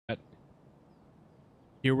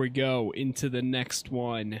Here we go into the next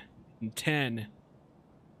one in 10,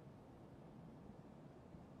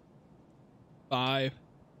 5,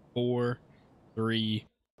 4, 3,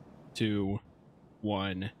 2,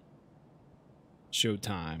 1.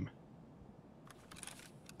 Showtime.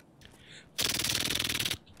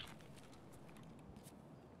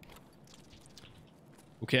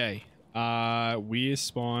 Okay. We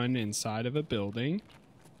spawn inside of a building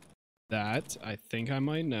that I think I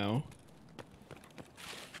might know.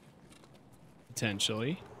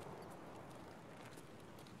 Potentially.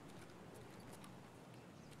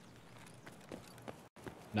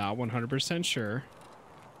 Not 100% sure.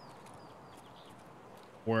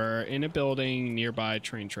 We're in a building nearby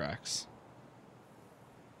train tracks.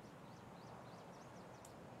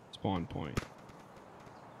 Spawn point.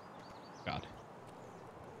 God.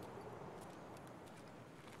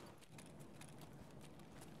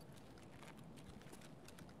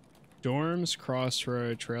 Dorms,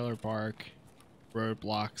 crossroad, trailer park,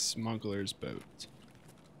 roadblock, smuggler's boat.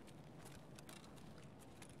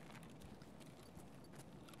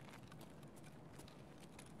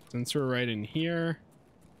 Since we're right in here,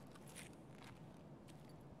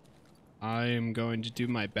 I am going to do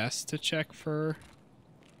my best to check for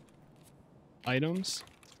items.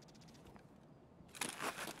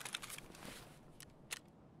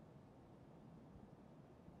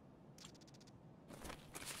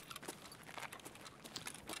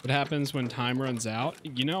 What happens when time runs out?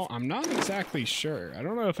 You know, I'm not exactly sure. I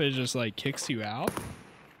don't know if it just like kicks you out.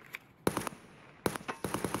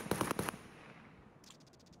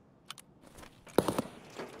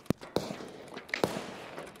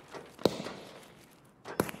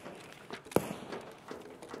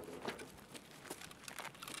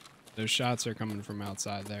 Those shots are coming from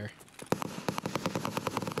outside there.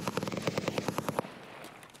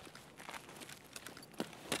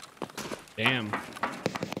 Damn.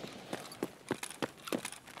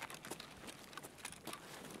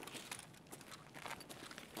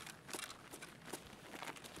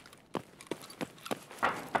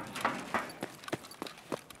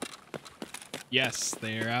 Yes,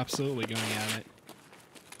 they are absolutely going at it.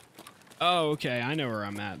 Oh, okay. I know where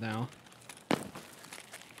I'm at now.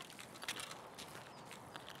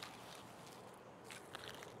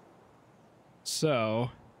 So.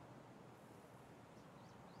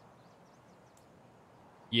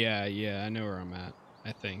 Yeah, I know where I'm at,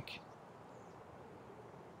 I think.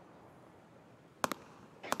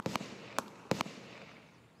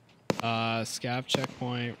 Scav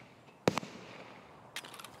checkpoint.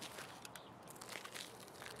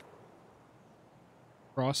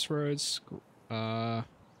 Crossroads. Do I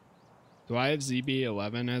have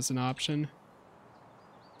ZB11 as an option?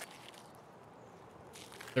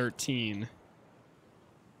 13.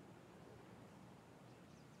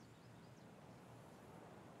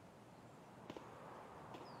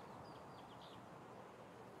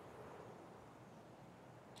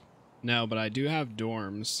 No, but I do have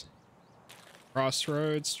dorms.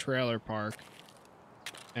 Crossroads, trailer park,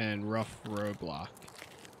 and rough roadblock.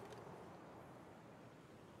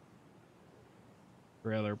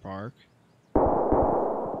 Trailer park.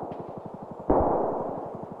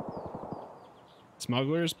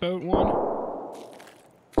 Smuggler's boat one?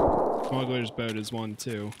 Smuggler's boat is one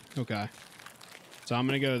too. Okay. So I'm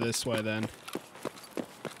gonna go this way then.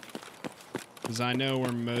 Because I know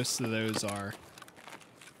where most of those are.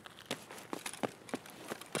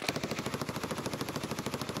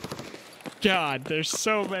 God, there's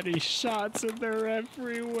so many shots and they're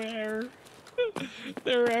everywhere.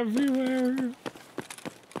 They're everywhere.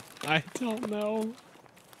 I don't know.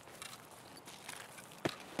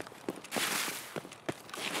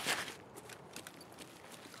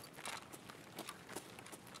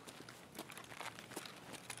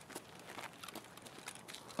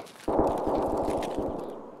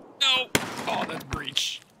 No! Oh, that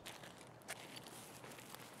breach.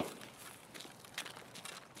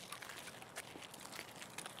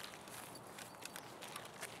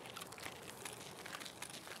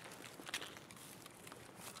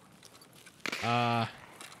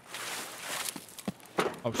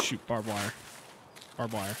 Oh shoot, barbed wire.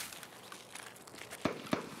 Barbed wire.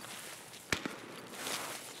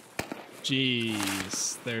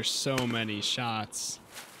 Jeez, there's so many shots.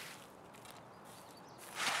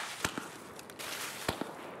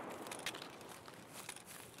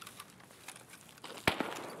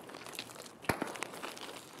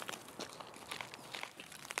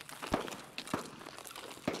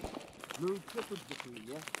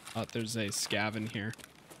 Oh, there's a scav in here.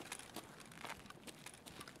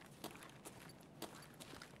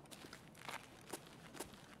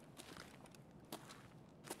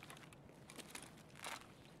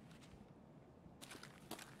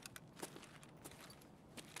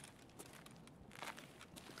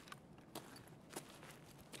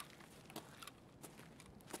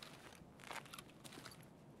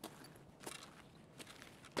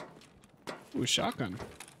 Ooh, shotgun.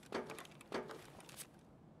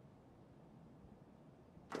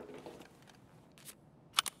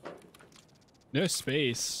 No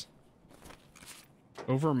space.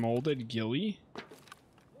 Over molded ghillie?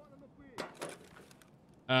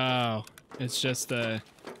 Oh, it's just a...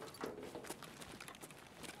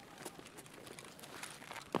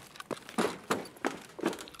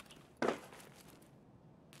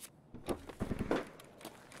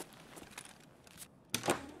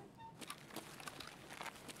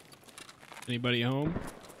 Anybody home?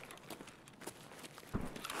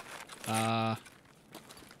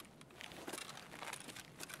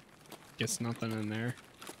 Guess nothing in there.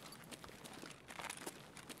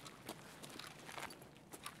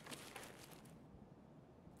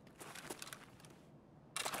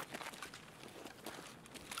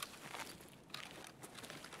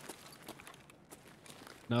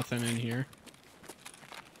 Nothing in here.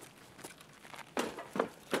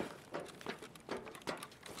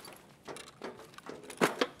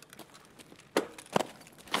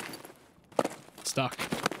 Stuck.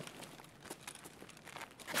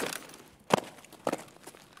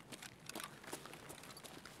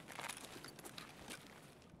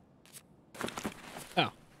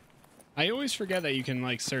 Oh. I always forget that you can,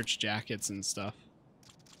 like, search jackets and stuff.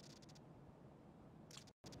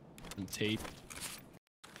 And tape.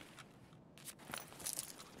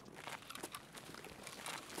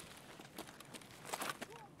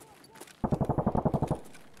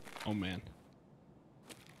 Oh, man.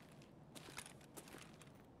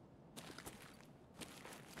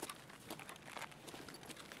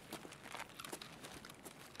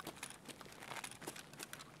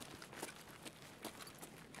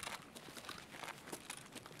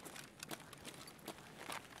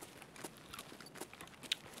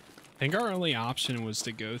 I think our only option was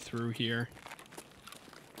to go through here.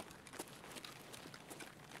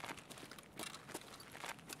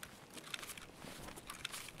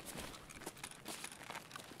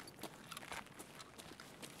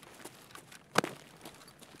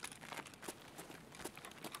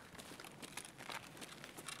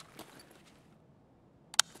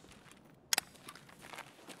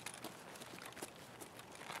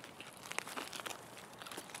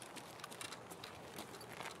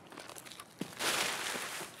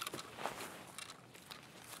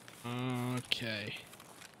 Okay.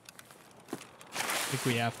 I think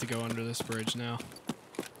we have to go under this bridge now.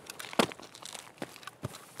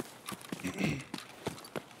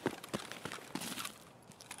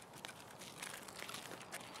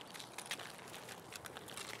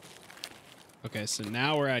 Okay, so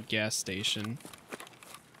now we're at gas station.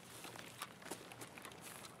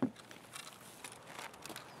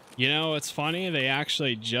 You know, it's funny, they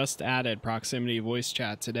actually just added proximity voice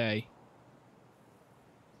chat today.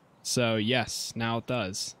 So yes, now it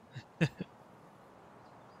does.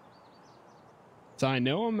 So I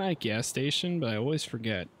know I'm at gas station, but I always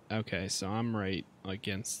forget. Okay, so I'm right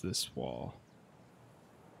against this wall.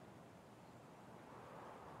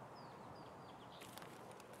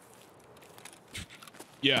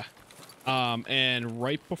 Yeah. And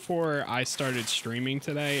right before I started streaming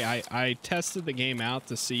today, I tested the game out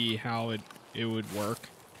to see how it would work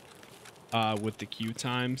with the queue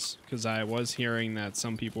times, because I was hearing that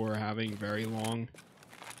some people were having very long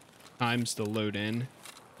times to load in.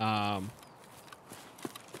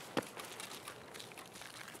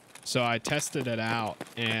 So I tested it out,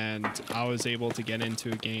 and I was able to get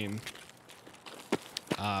into a game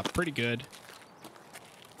pretty good.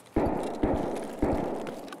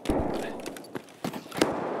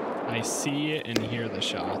 I see it and hear the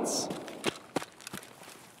shots.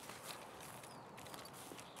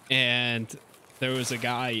 And there was a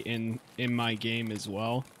guy in my game as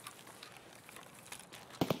well.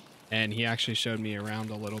 And he actually showed me around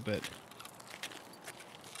a little bit.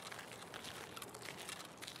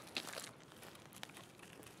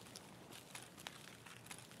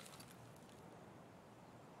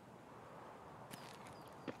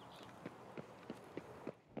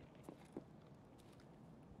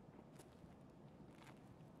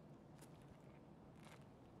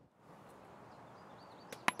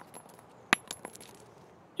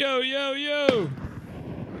 Yo, yo, yo!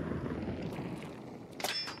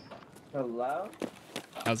 Hello?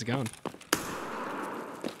 How's it going?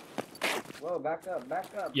 Whoa, back up, back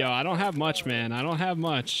up. Yo, I don't have much, man. I don't have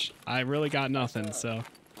much. I really got nothing, so.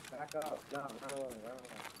 Back up. No, run away.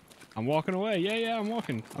 I'm walking away. Yeah, yeah, I'm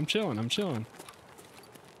walking. I'm chilling. I'm chilling.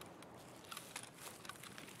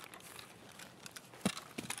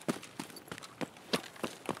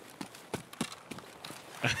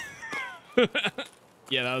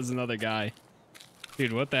 Yeah, that was another guy.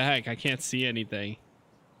 Dude, what the heck? I can't see anything.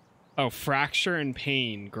 Oh, fracture and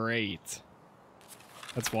pain. Great.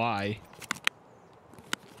 That's why.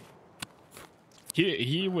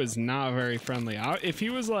 He was not very friendly. If he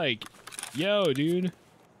was like, yo, dude,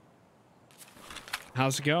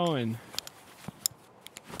 how's it going?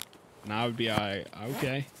 And I would be like,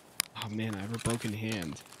 okay. Oh man, I have a broken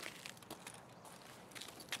hand.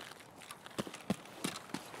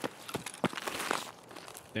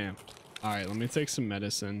 Damn. All right, let me take some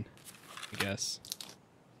medicine, I guess.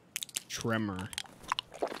 Tremor.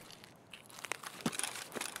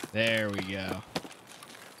 There we go.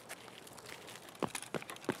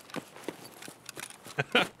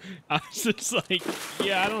 I was just like,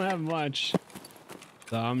 yeah, I don't have much.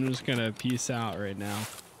 So I'm just gonna peace out right now.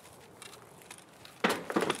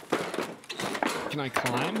 Can I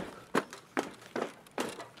climb?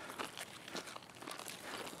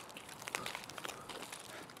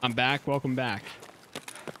 I'm back. Welcome back.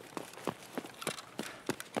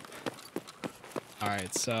 All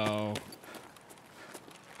right, so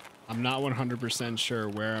I'm not 100% sure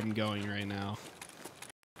where I'm going right now,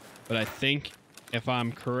 but I think if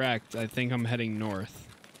I'm correct, I think I'm heading north.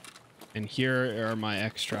 And here are my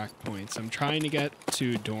extract points. I'm trying to get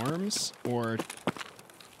to dorms or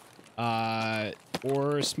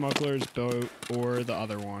smuggler's boat or the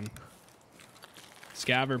other one.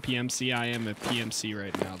 Scav or PMC. I am at PMC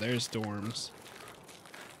right now. There's dorms.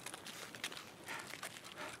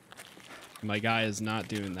 My guy is not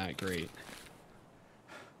doing that great.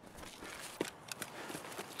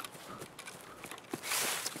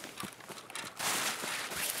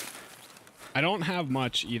 I don't have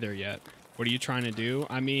much either yet. What are you trying to do?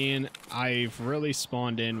 I mean, I've really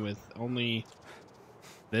spawned in with only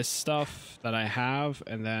this stuff that I have,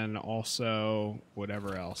 and then also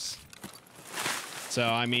whatever else. So,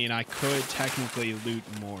 I mean, I could technically loot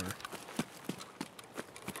more.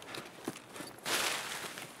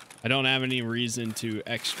 I don't have any reason to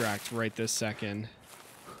extract right this second.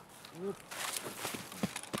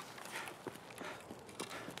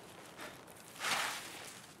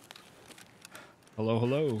 Hello,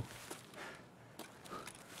 hello.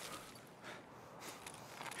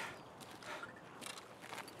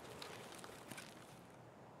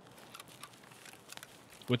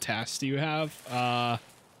 What tasks do you have?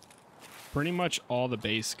 Pretty much all the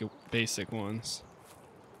basic ones.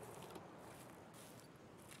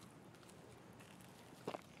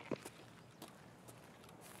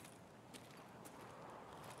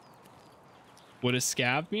 Would a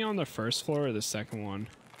scav be on the first floor or the second one?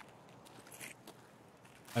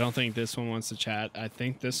 I don't think this one wants to chat. I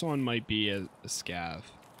think this one might be a scav.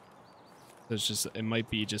 It's just, it might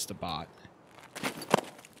be just a bot.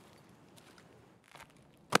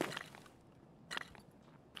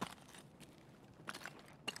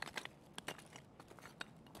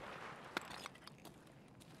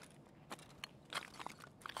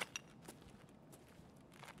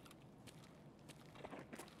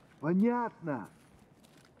 Понятно.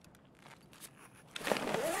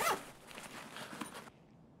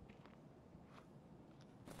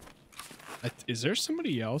 Is there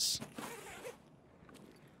somebody else?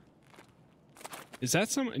 Is that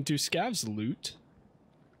some? Do scavs loot?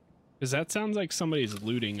 Because that sounds like somebody's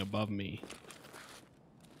looting above me.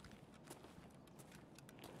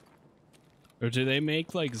 Or do they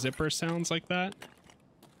make like zipper sounds like that?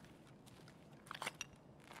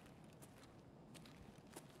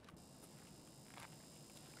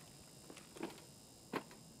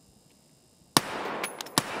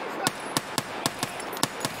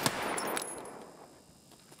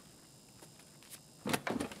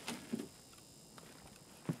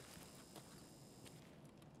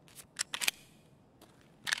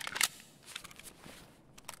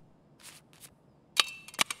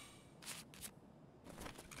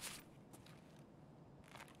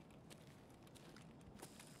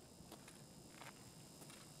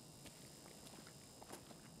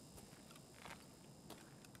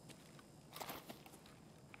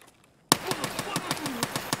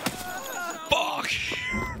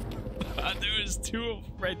 There's two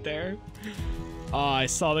right there. Oh, I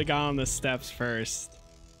saw the guy on the steps first.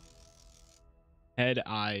 Head,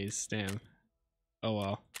 eyes, damn. Oh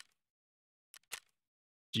well.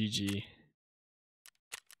 GG.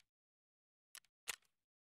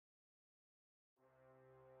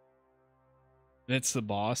 It's the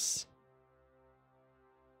boss.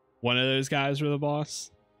 One of those guys were the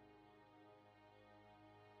boss.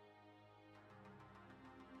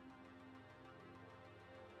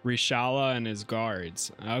 Rishala and his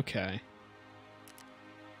guards. Okay.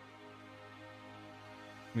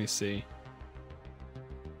 Let me see.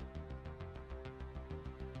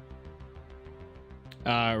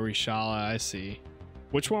 Rishala, I see.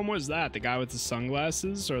 Which one was that? The guy with the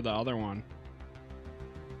sunglasses or the other one?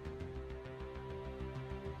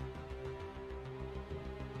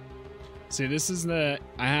 See, this is I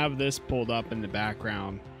have this pulled up in the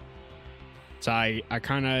background. So I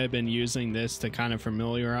kind of have been using this to kind of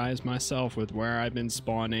familiarize myself with where I've been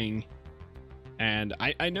spawning. And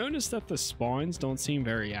I noticed that the spawns don't seem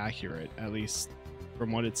very accurate, at least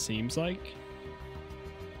from what it seems like.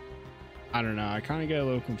 I don't know, I kind of get a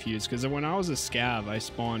little confused because when I was a scav, I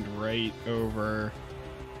spawned right over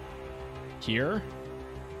here.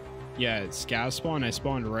 Yeah, scav spawn, I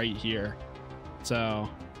spawned right here. So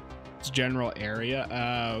it's general area.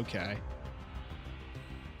 Okay.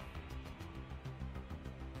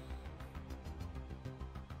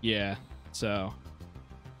 Yeah, so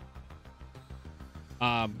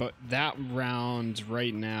but that round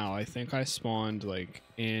right now, I think I spawned like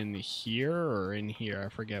in here or in here. I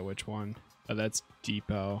forget which one. Oh, that's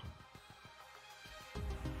depot.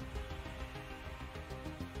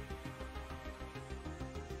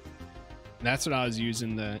 That's what I was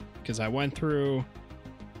using because I went through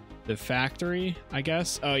the factory, I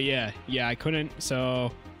guess. Oh yeah, I couldn't.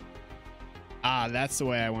 So that's the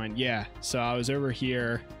way I went. Yeah, so I was over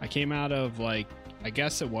here. I came out of like, I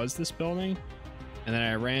guess it was this building, and then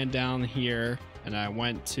I ran down here and I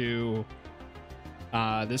went to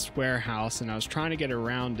this warehouse, and I was trying to get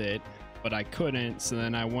around it, but I couldn't. So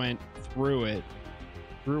then I went through it,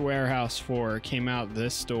 through warehouse 4, came out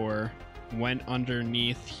this door, went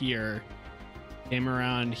underneath here, came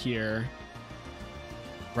around here,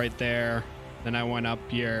 right there. Then I went up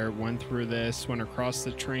here, went through this, went across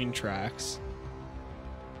the train tracks.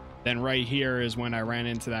 Then right here is when I ran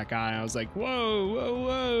into that guy. I was like, whoa, whoa,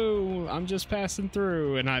 whoa, I'm just passing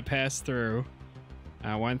through. And I passed through.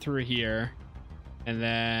 I went through here. And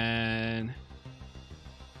then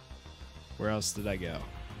where else did I go?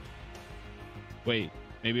 Wait,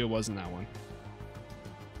 maybe it wasn't that one.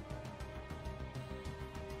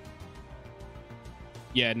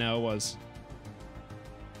 Yeah, no, it was.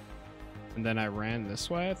 And then I ran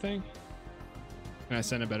this way, I think. Can I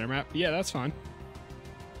send a better map? Yeah, that's fine.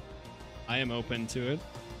 I am open to it.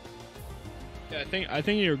 Yeah, I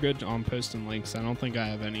think you're good on posting links. I don't think I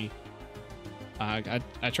have any.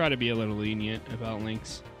 I try to be a little lenient about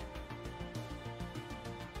links.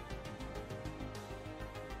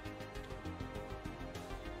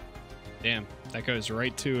 Damn, that goes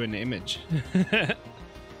right to an image.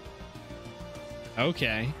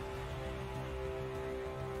 Okay.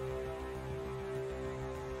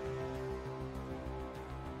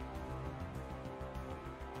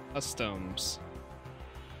 Customs.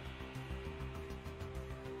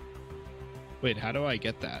 Wait, how do I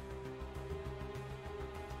get that?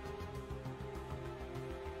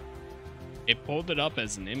 It pulled it up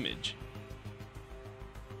as an image.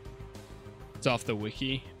 It's off the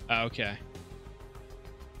wiki. Okay.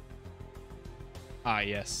 Ah,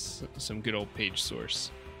 yes. Some good old page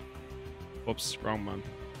source. Whoops, wrong one.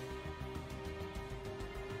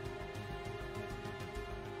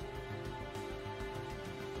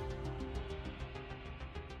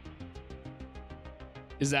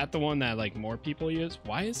 Is that the one that like more people use?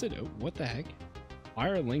 Why is it? What the heck? Why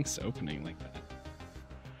are links opening like that?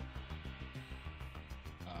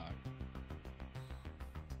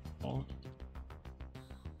 Oh.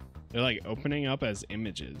 They're like opening up as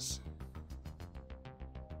images.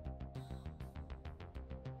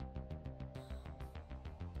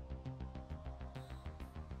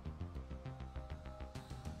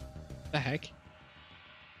 The heck?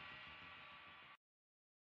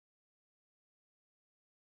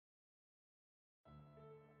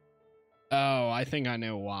 Oh, I think I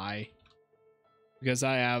know why. Because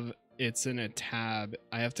it's in a tab.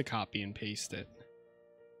 I have to copy and paste it.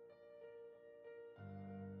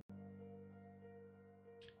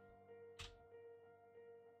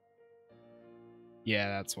 Yeah,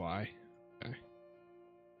 that's why. Okay.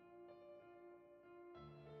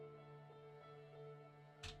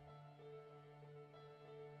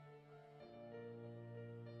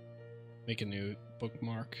 Make a new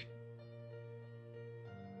bookmark.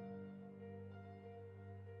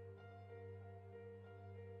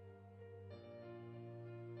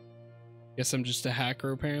 Guess I'm just a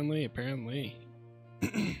hacker, apparently.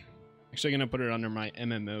 Actually gonna put it under my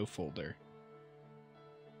MMO folder.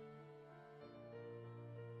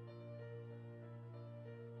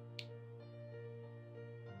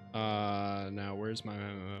 Now where's my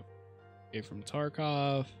MMO? Okay, from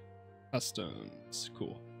Tarkov. Customs.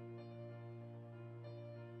 Cool.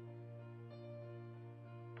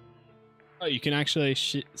 Oh, you can actually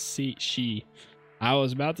see. I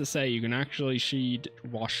was about to say you can actually see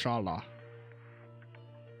Washala.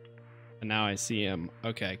 And now I see him.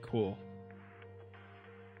 Okay, cool.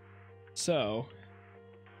 So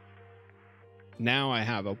now I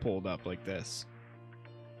have it pulled up like this.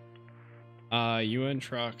 UN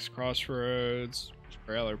trucks, crossroads,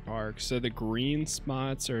 trailer park. So the green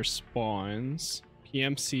spots are spawns.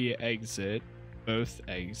 PMC exit, both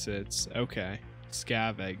exits. Okay.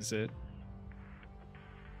 Scav exit.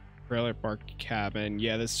 Trailer park cabin.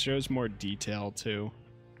 Yeah, this shows more detail too.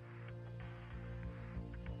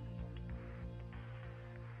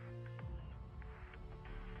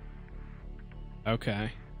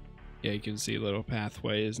 Okay. Yeah, you can see little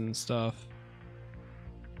pathways and stuff.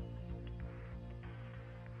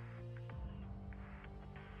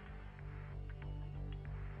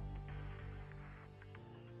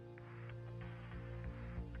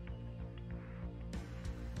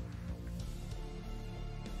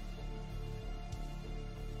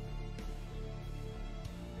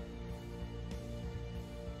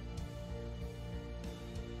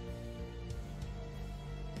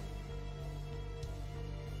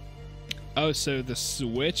 Oh, so the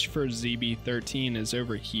switch for ZB13 is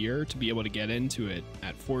over here to be able to get into it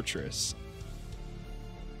at Fortress.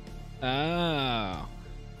 Oh.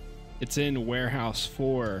 It's in Warehouse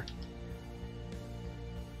 4.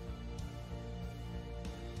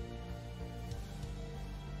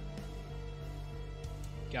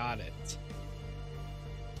 Got it.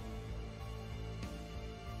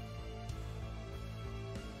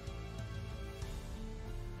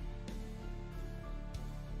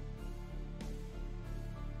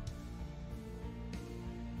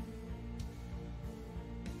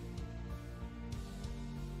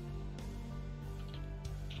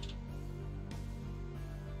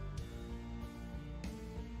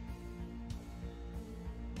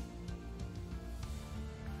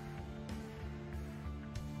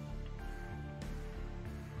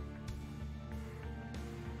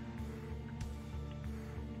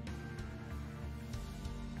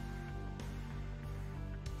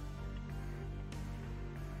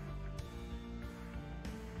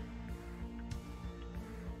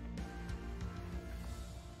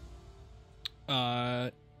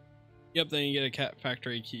 Yep, then you get a cat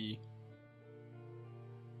factory key.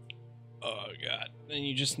 Oh god. Then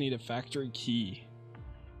you just need a factory key.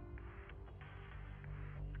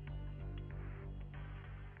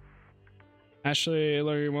 Ashley,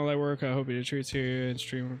 learning while I work. I hope your treats here and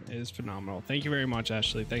stream is phenomenal. Thank you very much,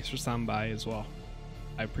 Ashley. Thanks for stopping by as well.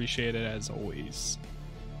 I appreciate it as always.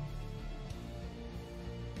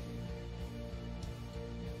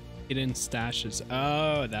 Hidden stashes.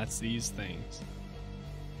 Oh, that's these things.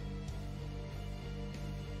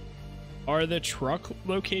 Are the truck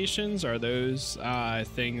locations, are those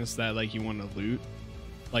things that like you want to loot?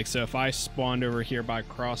 Like, so if I spawned over here by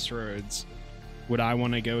Crossroads, would I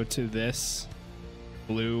want to go to this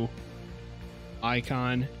blue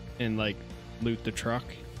icon and like loot the truck?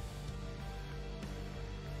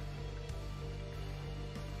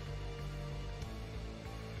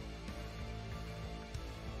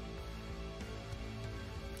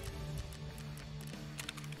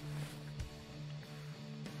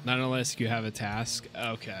 Not unless you have a task.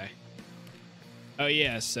 Okay. Oh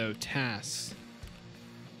yeah, so tasks.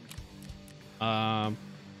 And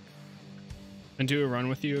do a run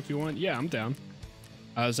with you if you want. Yeah, I'm down.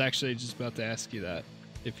 I was actually just about to ask you that.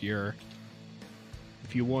 If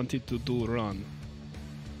you wanted to do a run.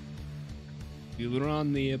 You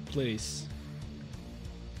run the place.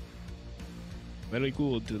 Very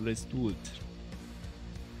good, let's do it.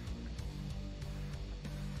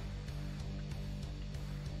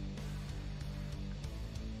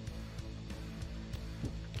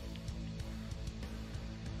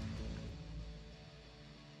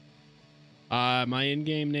 My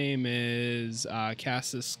in-game name is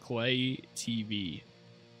CasasClay TV.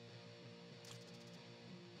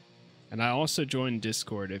 And I also joined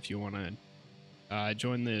Discord if you want to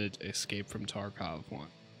join the Escape from Tarkov one.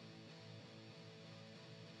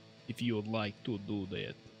 If you would like to do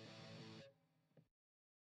that.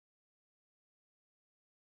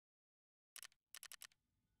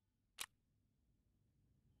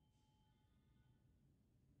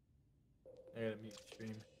 I gotta mute the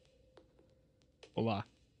stream. Hola.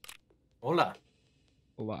 Hola.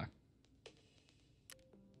 Hola.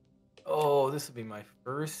 Oh, this will be my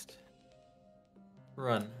first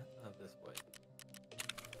run of this way.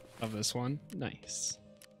 Of this one? Nice.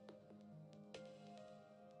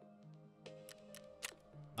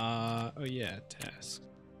 Oh yeah, tasks.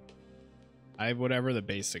 I have whatever the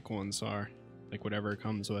basic ones are. Like whatever it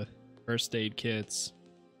comes with. First aid kits.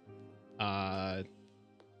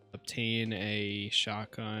 Obtain a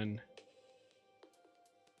shotgun.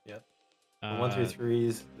 Yep. The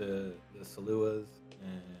 133s, the Saluas,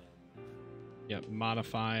 and Yep,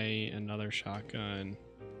 modify another shotgun,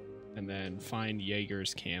 and then find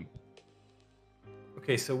Jaeger's camp.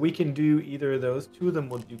 okay, so we can do either of those. Two of them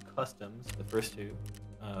will do customs. The first two,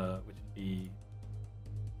 which would be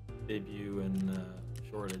debut and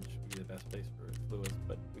shortage, would be the best place for Saluas.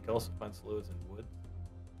 But we can also find Saluas in wood,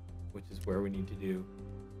 which is where we need to do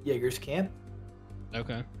Jaeger's camp.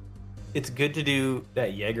 Okay. It's good to do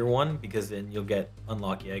that Jaeger one because then you'll get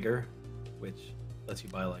unlock Jaeger, which lets you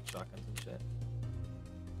buy like shotguns and shit.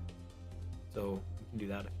 So we can do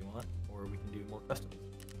that if you want, or we can do more customs.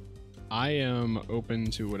 I am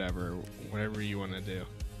open to whatever you want to do,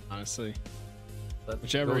 honestly. Let's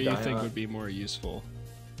Whichever go you die think on- would be more useful.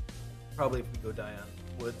 Probably if we go die on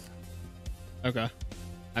woods. Okay.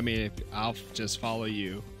 I mean, I'll just follow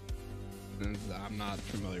you. I'm not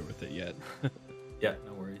familiar with it yet. Yeah,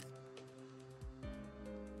 no worries.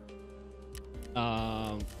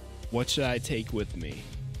 What should I take with me?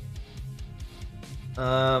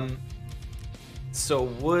 So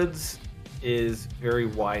woods is very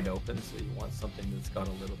wide open, so you want something that's got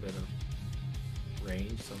a little bit of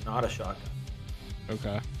range, so not a shotgun.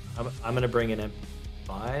 Okay. I'm gonna bring an MP5,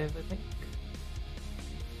 I think.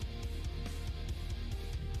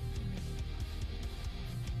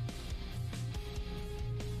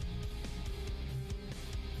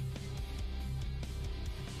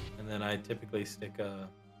 And then I typically stick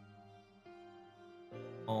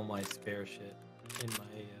all my spare shit in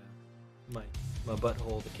my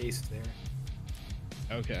butthole, the case there.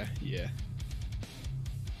 Okay, yeah.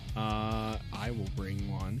 I will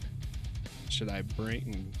bring one. Should I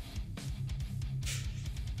bring...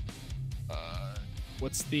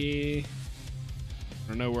 what's the... I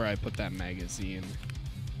don't know where I put that magazine.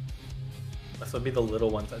 This will be the little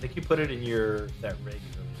ones. I think you put it in that rig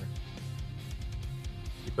earlier.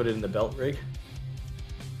 You put it in the belt rig?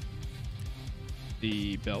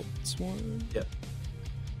 The belts one? Yep.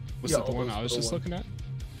 Was Yeah, it the all one those I was little just ones. looking at?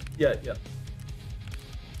 Yeah, yeah.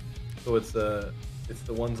 So it's the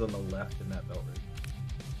ones on the left in that belt rig.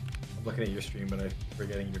 I'm looking at your stream, but I'm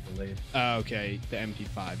forgetting you're delayed. Oh, okay. The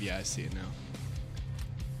MP5. Yeah, I see it now.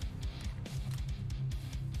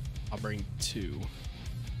 I'll bring 2.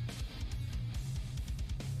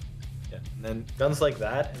 Yeah, and then guns like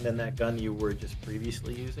that, and then that gun you were just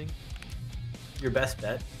previously using. Your best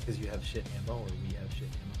bet, because you have shit ammo, or we have shit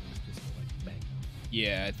ammo, is just to like bang.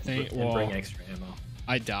 Yeah, I think... And Well, bring extra ammo.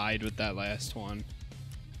 I died with that last one.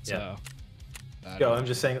 So... Yeah. I Yo, don't I'm know.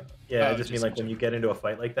 just saying, yeah, I Oh, just mean just like when you get into a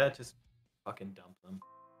fight like that, just fucking dump them.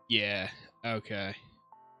 Yeah, okay.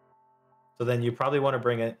 So then you probably want to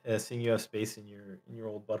bring seeing you have space in your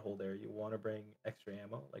old butthole there, you want to bring extra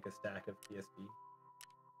ammo, like a stack of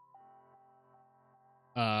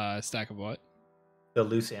TSP. Stack of what? The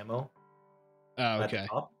loose ammo. Oh, At the okay.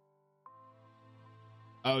 top.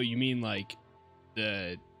 Oh, you mean like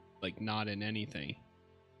not in anything?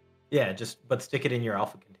 Yeah, but stick it in your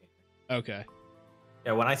alpha container. Okay.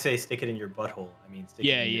 Yeah, when I say stick it in your butthole, I mean stick it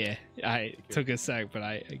in your... I took a sec, but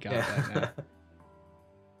I got that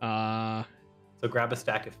now. So grab a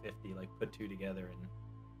stack of 50, like put 2 together, and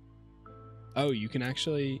Oh, you can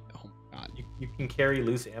actually... Oh my god. you can carry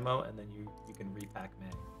loose ammo, and then you can repack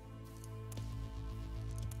mag.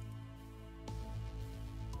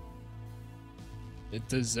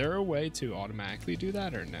 Does there a way to automatically do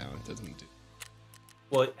that, or no? It doesn't do...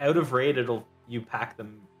 Well, out of raid, you pack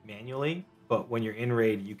them manually, but when you're in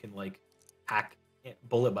raid, you can like pack it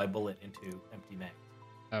bullet by bullet into empty mag.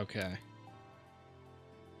 Okay.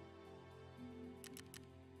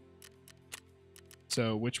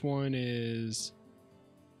 So which one is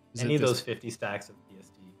Any it of this- those 50 stacks of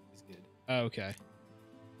PST is good. Oh, okay.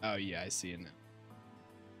 Oh yeah, I see it now.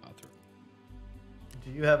 I'll throw-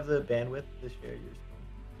 Do you have the bandwidth to share your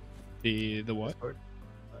screen? The what? Discord?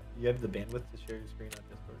 You have the bandwidth to share your screen on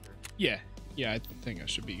Discord? Or... Yeah, I think I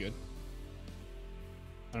should be good.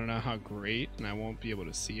 I don't know how great, and I won't be able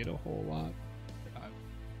to see it a whole lot.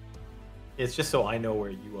 It's just so I know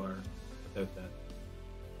where you are without that.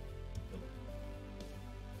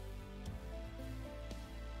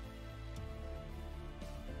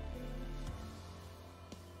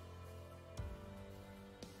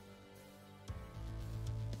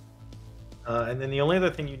 And then the only other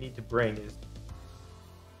thing you need to bring is,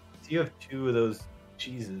 so you have 2 of those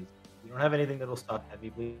cheeses. You don't have anything that'll stop heavy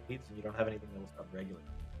bleeds, and you don't have anything that'll stop regular.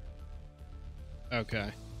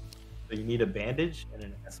 Okay. So you need a bandage and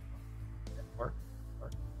an S mark.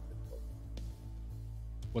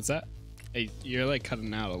 What's that? Hey, you're like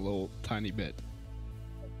cutting out a little tiny bit.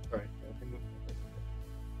 Sorry.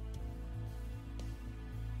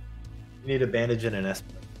 You need a bandage and an S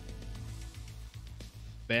mark.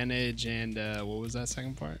 Benage and what was that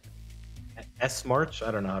second part? S March.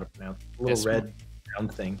 I don't know how to pronounce it. A little S-March. red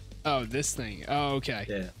round thing. Oh, this thing. Oh, okay.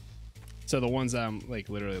 Yeah. So the ones I'm like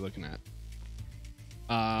literally looking at.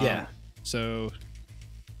 Yeah. So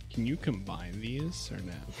can you combine these or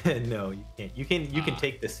no? No, you can't. You can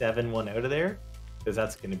take the 7 one out of there because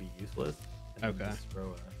that's going to be useless. And then Okay. just throw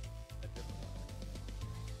a different one.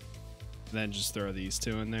 Then just throw these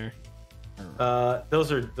two in there.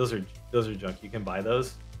 Those are junk. You can buy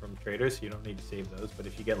those from traders, so you don't need to save those. But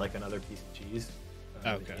if you get like another piece of cheese,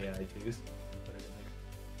 Okay. the AI choose, put it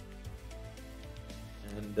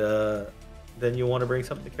in there. And then you want to bring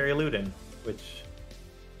something to carry loot in, which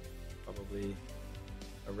probably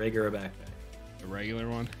a rig or a backpack. A regular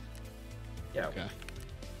one. Yeah. Okay.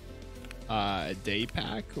 A day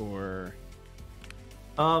pack or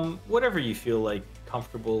Whatever you feel like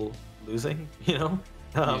comfortable losing, you know.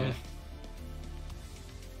 Yeah.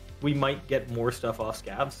 We might get more stuff off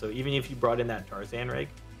scavs, so even if you brought in that Tarzan rig,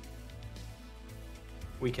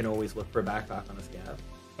 we can always look for a backpack on a scav.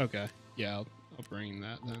 Okay. Yeah, I'll bring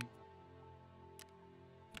that then.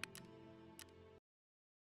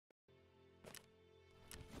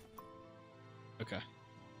 Okay.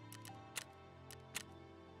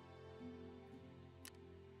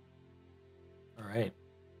 All right.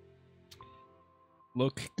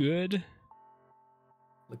 Look good.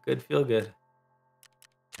 Look good, feel good.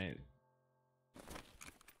 Right.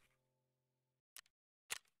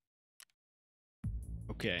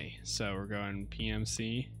 Okay, so we're going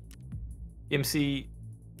PMC. PMC,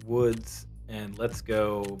 Woods, and let's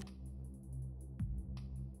go.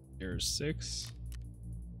 Here's 6.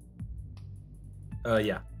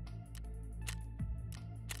 Yeah.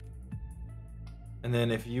 And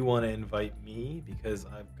then if you want to invite me, because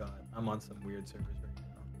I'm on some weird servers right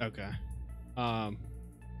now. Okay.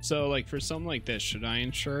 So like for something like this, should I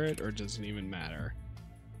insure it or does it even matter?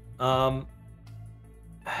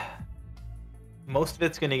 Most of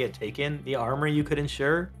it's going to get taken. The armor you could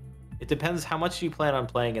insure. It depends how much you plan on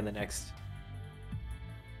playing in the next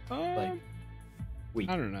week.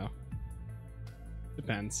 I don't know.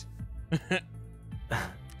 Depends.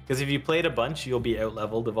 Because if you played a bunch, you'll be out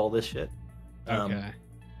leveled of all this shit. Okay.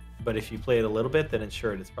 But if you play it a little bit, then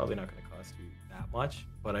insured, it's probably not going to cost you that much.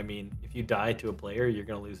 But I mean, if you die to a player, you're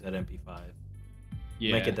going to lose that MP5. Yeah.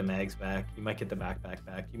 You might get the mags back. You might get the backpack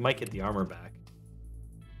back. You might get the armor back.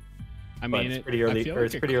 I But mean, it's pretty early. I feel Or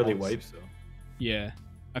like it's pretty early costs- wipe. So Yeah.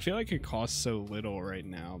 I feel like it costs so little right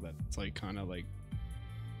now that it's like kind of like,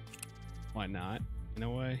 why not in a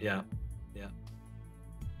way? yeah, Yeah,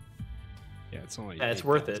 it's only. yeah, it's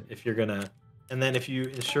worth it if you're gonna. And then if you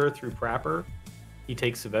insure through Prapper, he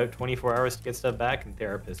takes about 24 hours to get stuff back, and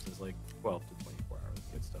Therapist is like 12 to 24 hours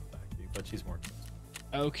to get stuff back to you. But she's more expensive.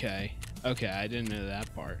 Okay. Okay, I didn't know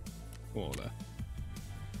that part. Cool though.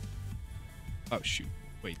 Oh shoot!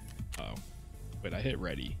 Wait. Oh, wait. I hit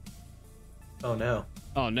ready. Oh no.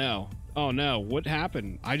 Oh no. Oh no. What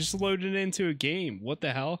happened? I just loaded into a game. What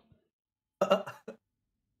the hell?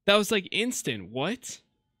 That was like instant. What?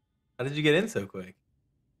 How did you get in so quick?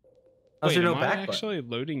 How's Wait, there no am I back button? actually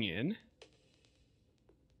loading in?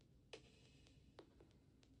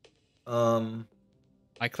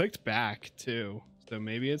 I clicked back too, so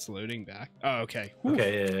maybe it's loading back. Oh, okay. Whew.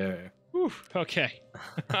 Okay, yeah. Whew. Okay.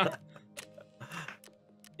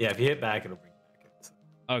 Yeah, if you hit back, it'll bring you back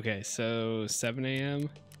in. Okay, so 7 a.m.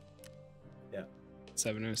 Yeah.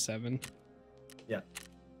 7:07. Yeah.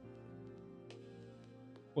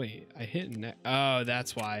 Wait, I hit next. Oh,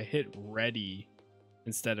 that's why I hit ready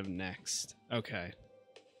instead of next. Okay.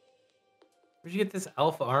 Where'd you get this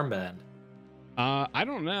alpha armband? I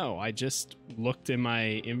don't know. I just looked in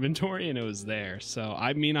my inventory and it was there. So,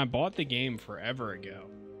 I mean, I bought the game forever ago,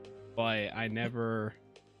 but I never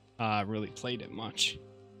really played it much.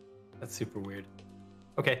 That's super weird.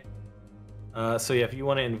 Okay. So yeah, if you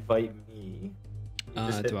want to invite me,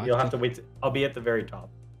 you'll have to wait. I'll be at the very top.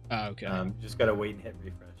 Oh, okay. Just gotta wait and hit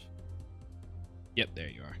refresh. Yep, there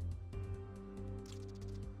you are.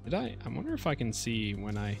 I wonder if I can see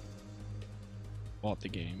when I bought the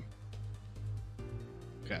game.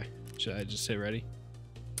 Okay. Should I just hit ready?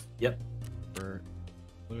 Yep. For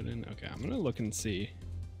loading? Okay, I'm gonna look and see.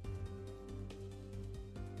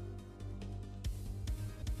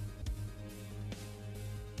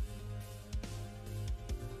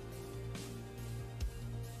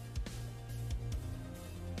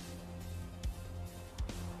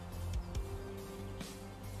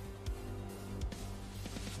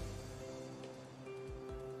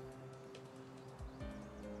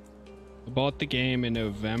 I bought the game in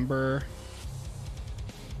November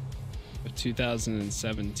of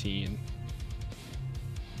 2017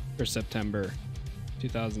 or September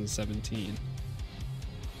 2017.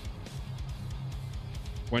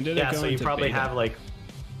 When did it Yeah, go so you into probably beta? have like,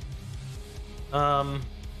 I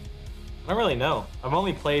don't really know. I've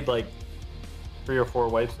only played like 3 or 4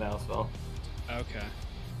 wipes now, so Okay.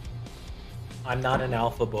 I'm not an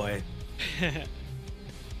alpha boy.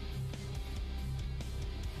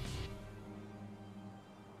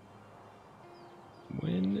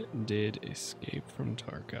 When did Escape from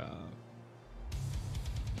Tarkov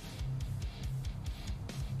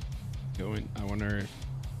go in? I wonder if...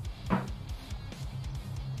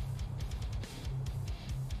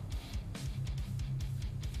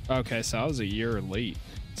 Okay, so I was a year late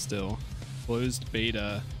still. Closed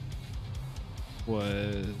beta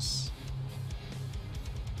was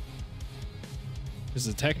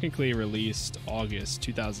technically released August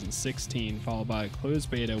 2016, followed by a closed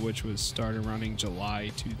beta which was started running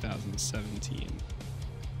July 2017.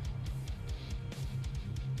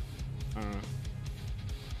 I don't know.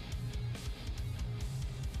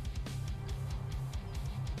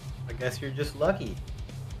 I guess you're just lucky.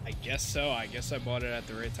 I guess so. I guess I bought it at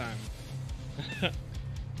the right time.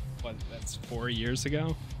 What, that's 4 years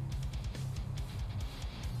ago?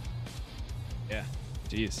 Yeah,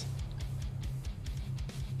 jeez.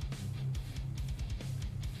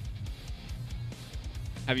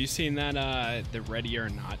 Have you seen that the Ready or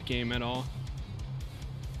Not game at all?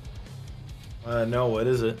 No, what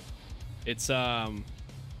is it? It's you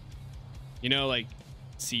know, like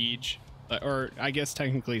Siege, or I guess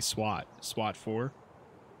technically SWAT 4.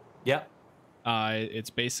 Yep. It's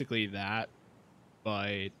basically that,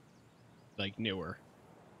 but like newer.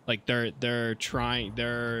 Like their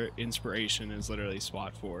inspiration is literally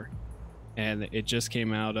SWAT 4, and it just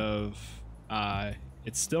came out of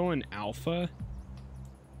it's still in alpha,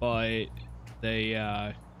 but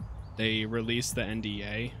they released the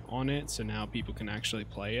NDA on it, so now people can actually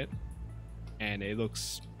play it, and it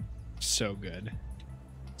looks so good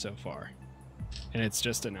so far, and it's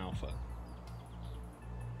just an alpha.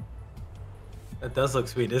 That does look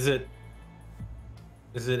sweet. Is it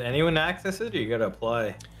anyone access it, or you gotta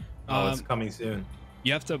apply? Oh, it's coming soon.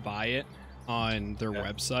 You have to buy it on their Yeah.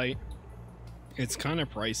 website. It's kind of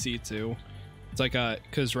pricey too. It's like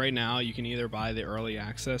because right now you can either buy the early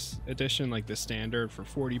access edition, like the standard, for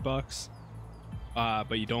 $40,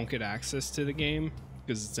 but you don't get access to the game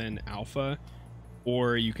because it's in alpha,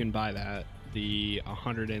 or you can buy the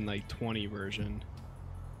 120 version,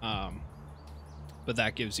 but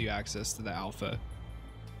that gives you access to the alpha.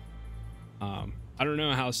 I don't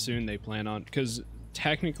know how soon they plan on, because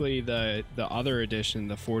technically the other edition,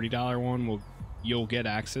 the $40 one, you'll get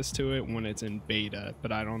access to it when it's in beta,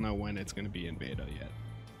 but I don't know when it's going to be in beta yet.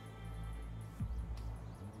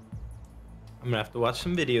 I'm gonna have to watch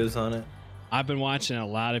some videos on it. I've been watching a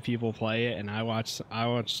lot of people play it, and I watched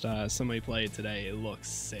somebody play it today. It looks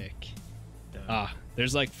sick. Yeah.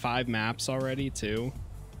 There's like 5 maps already too,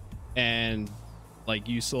 and like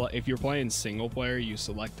if you're playing single player, you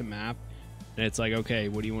select a map, and it's like, okay,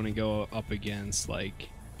 what do you want to go up against? Like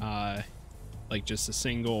just a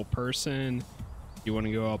single person? You want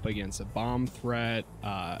to go up against a bomb threat,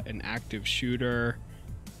 an active shooter,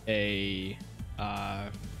 a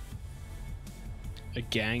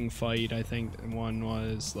gang fight, I think one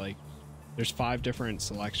was. Like, there's 5 different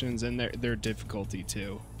selections, and their difficulty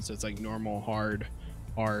too. So it's like normal, hard,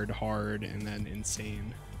 and then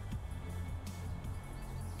insane.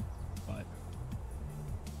 But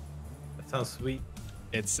That sounds sweet.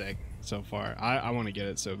 it's sick so far. I want to get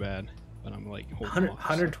it so bad, but I'm like,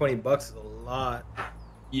 $120 is a lot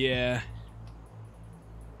yeah.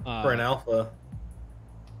 for an alpha.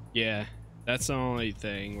 Yeah, that's the only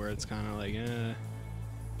thing where it's kind of like, And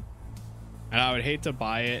I would hate to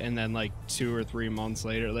buy it and then like 2 or 3 months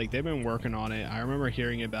later, like they've been working on it. I remember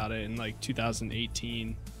hearing about it in like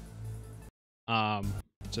 2018.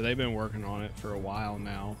 So they've been working on it for a while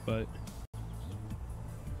now, but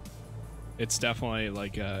it's definitely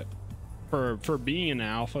like for being an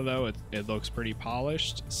alpha though, it looks pretty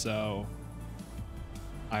polished. So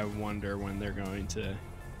I wonder when they're going to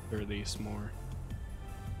release more.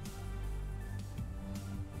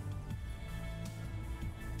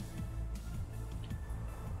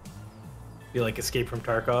 Be like Escape from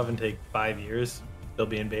Tarkov and take 5 years, still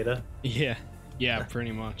be in beta. Yeah,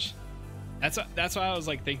 pretty much. That's why I was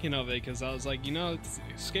like thinking of it, because I was like, it's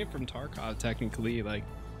Escape from Tarkov technically like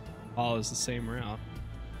follows the same route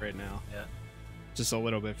right now. Yeah. Just a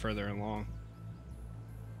little bit further along.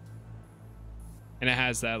 And it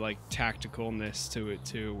has that like tacticalness to it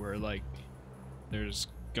too, where like there's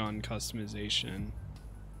gun customization and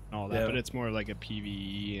all that, but it's more like a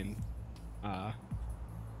PvE and a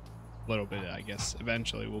little bit, I guess,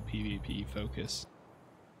 eventually will PvP focus.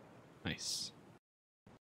 Nice.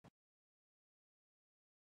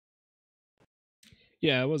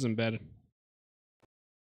 Yeah, it wasn't bad.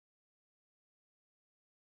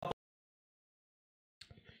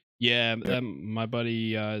 Yeah, my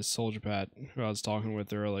buddy Soldier Pat, who I was talking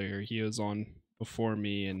with earlier, he was on before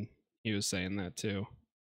me, and he was saying that too.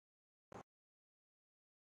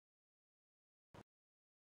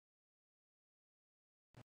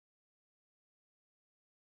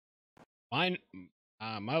 Mine,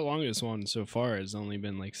 my longest one so far has only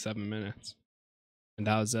been like 7 minutes, and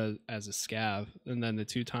that was as a scav. And then the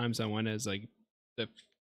 2 times I went as like the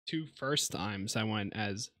 2 first times I went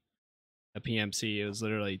as a PMC, it was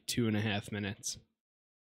literally 2.5 minutes.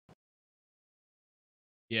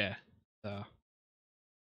 Yeah, so.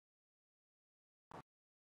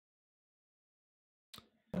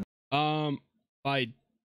 By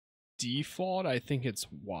default, I think it's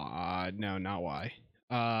Y. No, not Y.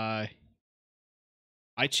 I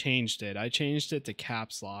changed it. I changed it to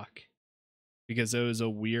caps lock because it was a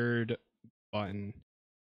weird button.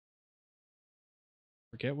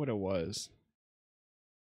 Forget what it was.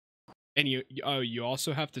 And you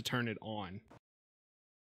also have to turn it on.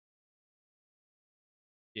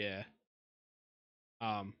 Yeah.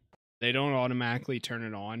 They don't automatically turn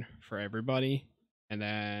it on for everybody. And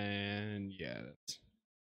then yeah, that's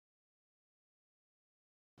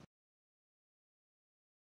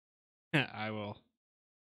I will.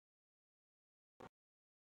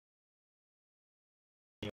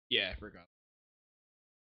 Yeah, I forgot.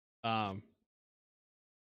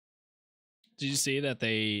 Did you see that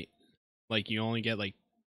they like you only get like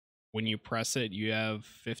when you press it, you have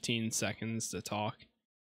 15 seconds to talk,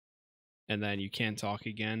 and then you can't talk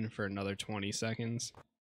again for another 20 seconds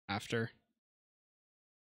after.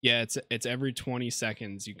 Yeah, it's every 20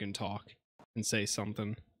 seconds you can talk and say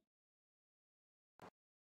something.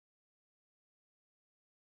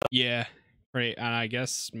 Yeah, right. And I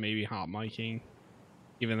guess maybe hot micing,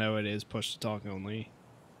 even though it is push to talk only.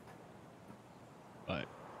 But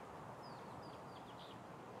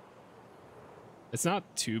it's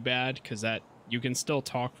not too bad because that you can still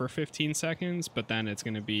talk for 15 seconds, but then it's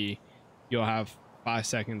going to be you'll have 5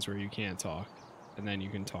 seconds where you can't talk, and then you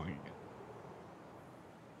can talk again.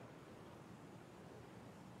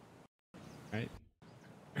 Right.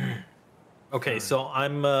 Okay, so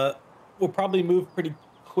I'm we'll probably move pretty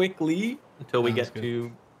quickly until we get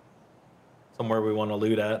to somewhere we want to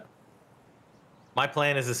loot at. My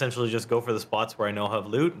plan is essentially just go for the spots where I know have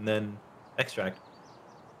loot and then extract.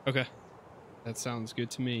 Okay. That sounds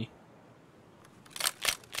good to me.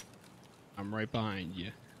 I'm right behind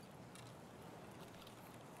you.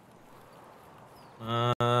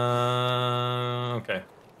 Okay.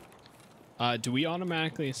 Do we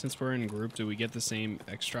automatically, since we're in group, do we get the same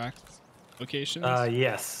extract locations?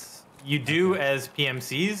 Yes. You do as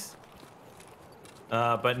PMCs,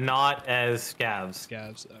 but not as scavs.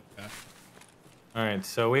 Scavs, okay. All right,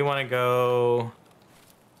 so we want to go.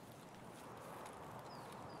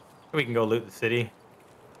 We can go loot the city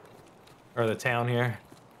or the town here.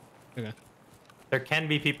 Okay. There can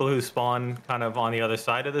be people who spawn kind of on the other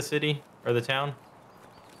side of the city or the town,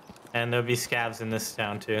 and there'll be scavs in this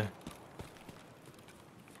town too.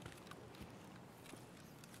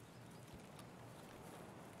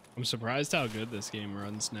 I'm surprised how good this game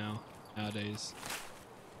runs nowadays.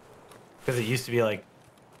 Because it used to be like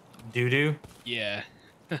doo-doo. Yeah.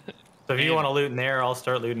 So if you want to loot in there, I'll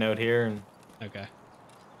start looting out here. And okay.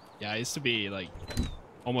 Yeah, I used to be like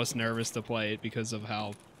almost nervous to play it because of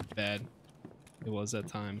how bad it was at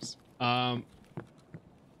times.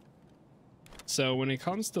 So when it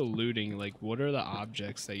comes to looting, like what are the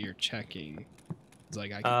objects that you're checking? It's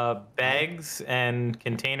like I can... bags and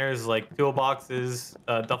containers like toolboxes,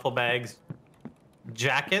 duffel bags.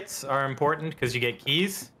 Jackets are important because you get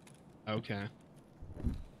keys. Okay.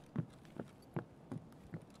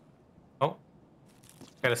 Oh,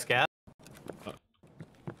 got a scat.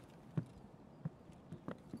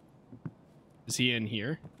 Is he in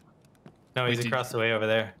here? No, he's across the way over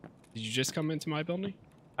there. Did you just come into my building?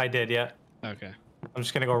 I did, yeah. Okay. I'm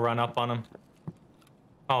just gonna go run up on him.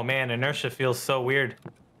 Oh man, inertia feels so weird.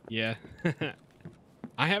 Yeah.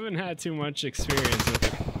 I haven't had too much experience with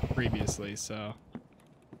it previously, so.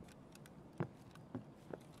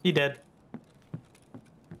 He dead.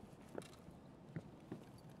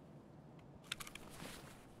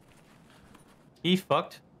 He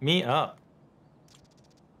fucked me up.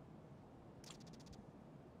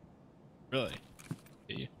 Really?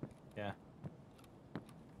 Yeah. Yeah.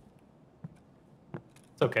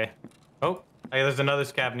 It's okay. Oh, hey, there's another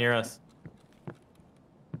scav near us.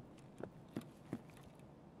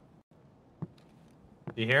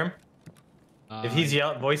 Do you hear him? If he's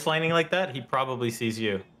voice lining like that, he probably sees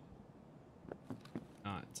you.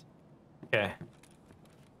 Not. Okay.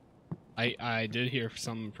 I did hear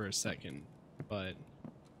something for a second, but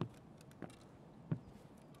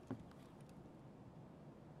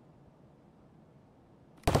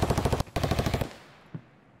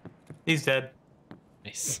He's dead.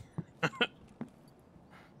 nice.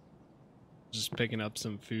 Just picking up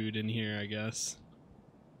some food in here, I guess.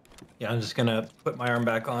 Yeah, I'm just gonna put my arm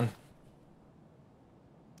back on.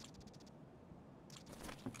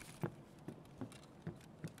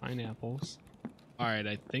 Pineapples. Alright,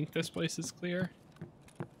 I think this place is clear.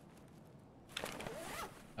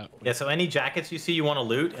 Oh. Yeah, so any jackets you see you want to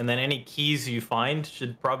loot, and then any keys you find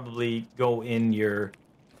should probably go in your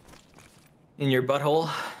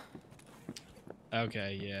butthole.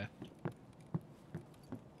 Okay, yeah.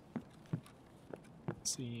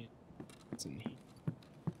 Let's see what's in here.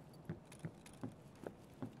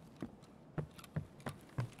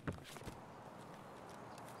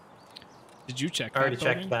 Did you check that I already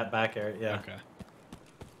building? checked that back area, yeah. Okay.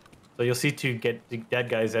 So you'll see two dead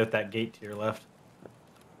guys out that gate to your left.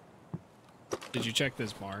 Did you check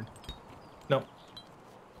this barn? Nope.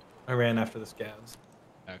 I ran after the scavs.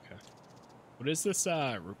 Okay. What is this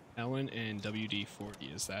repellent and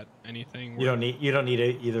WD-40? Is that anything? You don't need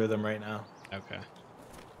either of them right now. Okay.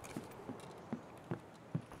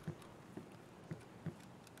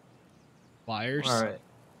 Pliers? All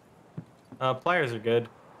right. Pliers are good.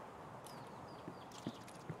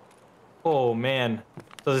 Oh man.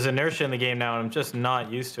 So there's inertia in the game now, and I'm just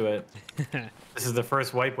not used to it. This is the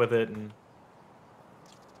first wipe with it, and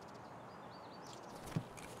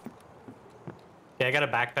okay, I got a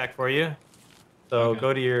backpack for you. So Okay.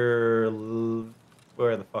 go to your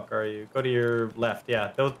where the fuck are you? Go to your left.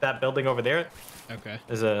 Yeah, that building over there. Okay.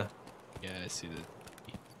 There's a. Yeah, I see that.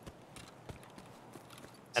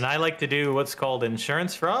 And I like to do what's called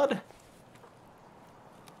insurance fraud,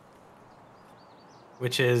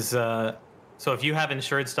 which is so if you have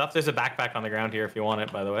insured stuff, there's a backpack on the ground here if you want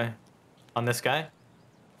it, by the way, on this guy.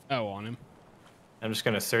 Oh, on him. I'm just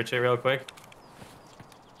gonna search it real quick.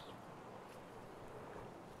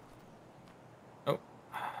 Oh.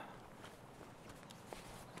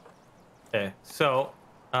 Okay, so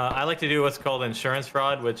I like to do what's called insurance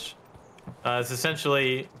fraud, which is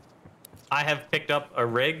essentially I have picked up a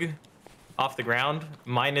rig off the ground.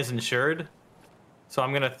 Mine is insured, so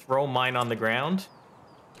I'm gonna throw mine on the ground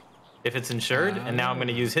if it's insured, and now I'm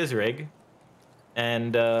gonna use his rig,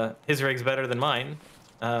 and his rig's better than mine.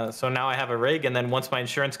 So now I have a rig, and then once my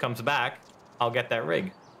insurance comes back, I'll get that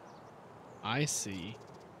rig. I see.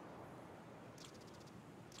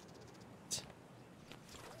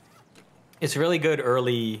 It's really good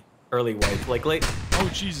early wipe, like late. Oh,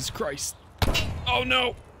 Jesus Christ. Oh,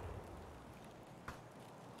 no.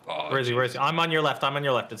 Oh, Where is he? Where is he? Jesus. I'm on your left. I'm on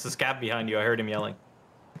your left. It's the scab behind you. I heard him yelling.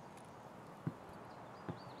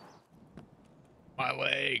 My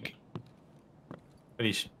leg. What,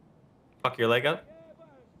 he fuck your leg up?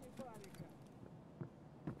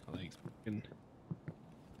 My leg's broken.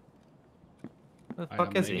 Where the Alright, fuck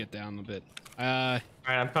I'm is gonna he? get down a bit. All right,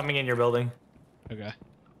 I'm coming in your building. Okay.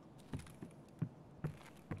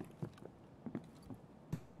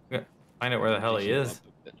 Okay, find out where the hell he Heal is. up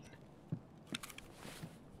a bit.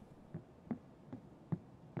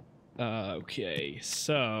 Okay,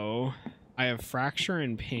 so I have fracture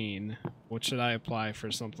and pain. What should I apply for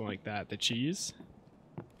something like that? The cheese?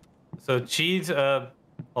 So cheese. Hold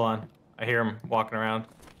on. I hear him walking around.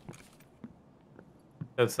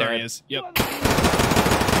 Outside. There he is. Yep.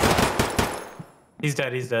 He's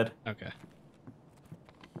dead. He's dead. Okay.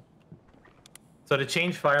 So to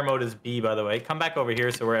change fire mode is B, by the way. Come back over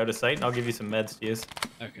here so we're out of sight, and I'll give you some meds to use.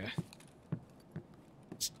 Okay.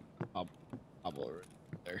 I'll over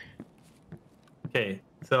there. Okay,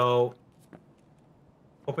 so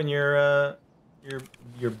open your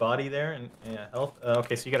body there and health.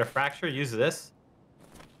 Okay, so you got a fracture. Use this.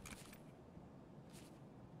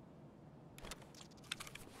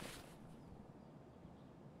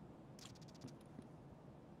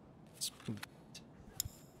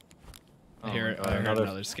 I Oh hear, my God, I heard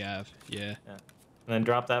another scav. Yeah. And then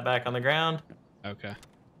drop that back on the ground. Okay.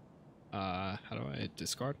 How do I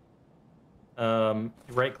discard?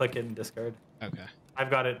 Right click it and discard. Okay. I've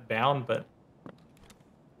got it bound, but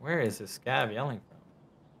where is this scab yelling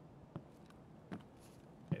from?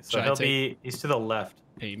 Okay, so he's to the left.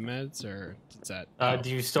 Pain meds or is that? Do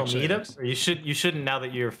you still actually need it him? works. Or you shouldn't now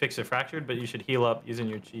that you're fixed or fractured, but you should heal up using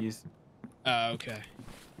your cheese. Okay.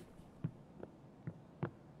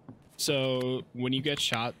 So when you get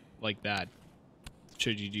shot like that,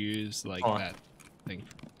 should you use like Hold on. that thing?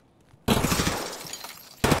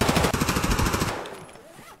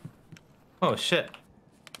 Oh shit.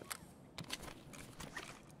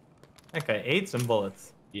 That guy ate some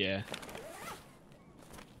bullets. Yeah.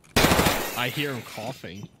 I hear him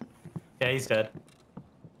coughing. Yeah, he's dead.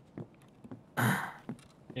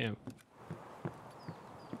 Yeah.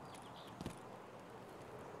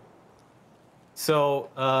 So,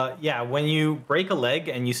 yeah, when you break a leg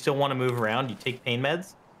and you still want to move around, you take pain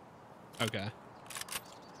meds. Okay.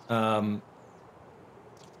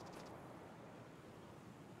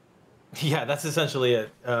 Yeah, that's essentially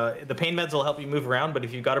it. The pain meds will help you move around, but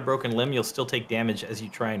if you've got a broken limb, you'll still take damage as you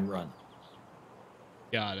try and run.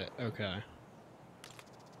 Got it. Okay.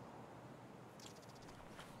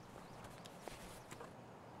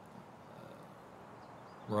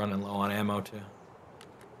 Running low on ammo, too.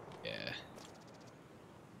 Yeah.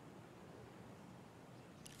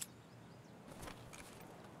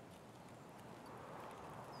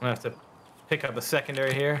 I'm gonna have to pick up a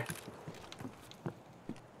secondary here.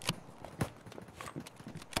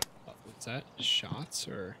 What's that? Shots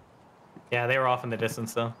or? Yeah, they were off in the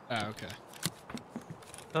distance, though. Oh, okay.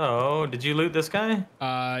 Oh, did you loot this guy?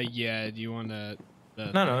 Yeah. Do you want to?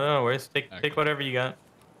 No worries. Take Okay. whatever you got.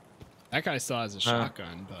 That guy still has a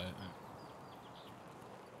shotgun, but.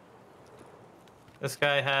 This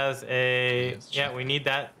guy has a... Yes, Yeah, we need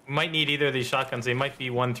that. We might need either of these shotguns. They might be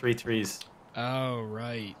 133s. Oh,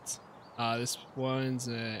 right. This one's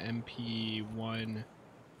a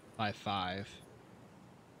MP155.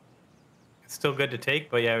 It's still good to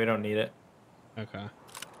take, but yeah, we don't need it. Okay.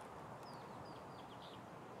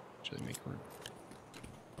 Actually, make room.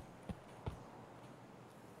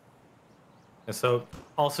 And so,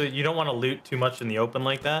 also, you don't want to loot too much in the open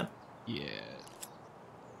like that. Yeah.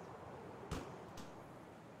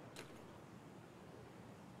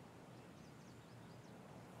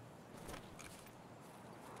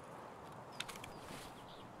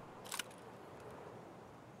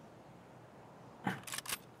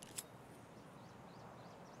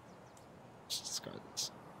 Discard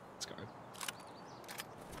this. Discard.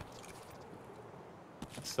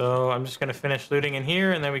 So, I'm just going to finish looting in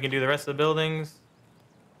here, and then we can do the rest of the buildings.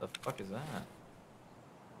 What the fuck is that?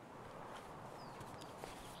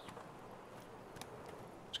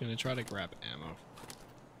 Just gonna try to grab ammo.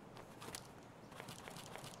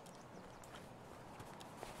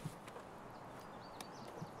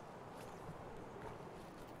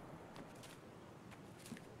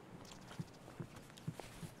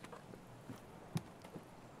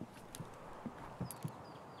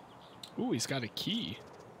 Ooh, he's got a key.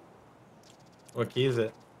 What key is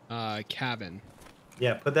it? Cabin.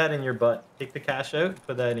 Yeah, put that in your butt. Take the cash out,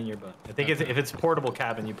 put that in your butt. I think Okay. if it's portable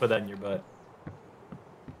cabin, you put that in your butt.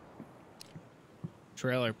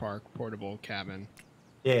 Trailer park, portable cabin.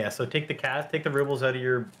 Yeah, so take the rubles out of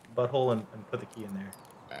your butthole and put the key in there.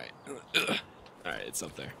 Alright. Alright, it's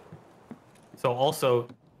up there. So also,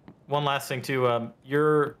 one last thing too,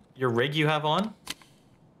 your rig you have on,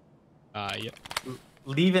 Yep.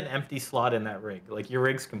 leave an empty slot in that rig. Like your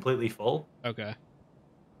rig's completely full. Okay.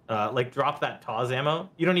 Like drop that TAWS ammo.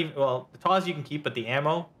 You don't even, well, the TAWS you can keep, but the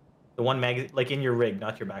ammo, the one mag, like in your rig,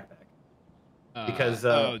 not your backpack. Because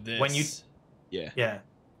this. when you, yeah.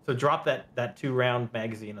 So drop that 2-round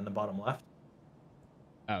magazine in the bottom left.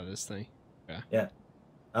 Oh, this thing. Okay. Yeah.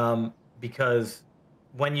 Because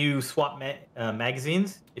when you swap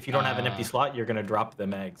magazines, if you don't have an empty slot, you're gonna drop the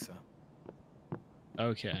mag. So.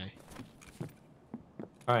 Okay.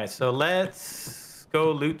 All right, so let's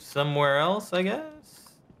go loot somewhere else, I guess.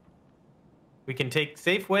 We can take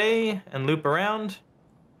Safeway and loop around.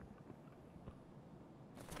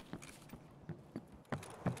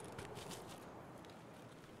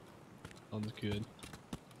 Sounds good.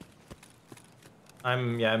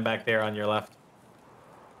 I'm back there on your left.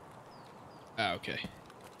 Ah, okay.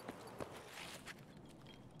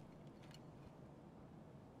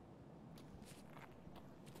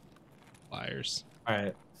 Flyers. All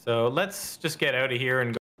right, so let's just get out of here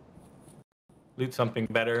and go loot something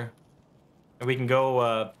better, and we can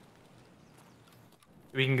go.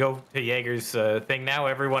 We can go to Jaeger's thing now.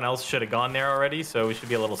 Everyone else should have gone there already, so we should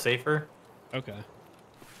be a little safer. Okay.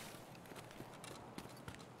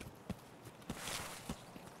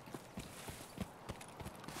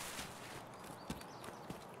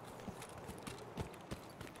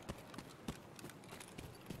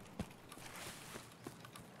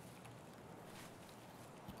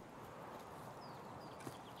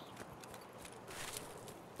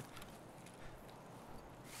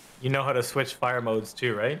 You know how to switch fire modes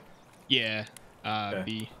too, right? Yeah. Okay.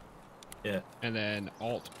 B. Yeah. And then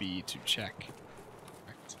Alt B to check.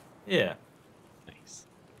 Correct. Yeah. Nice.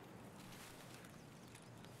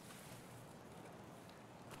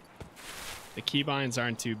 The keybinds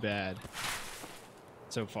aren't too bad.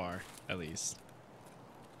 So far, at least.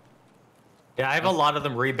 Yeah, I have a lot of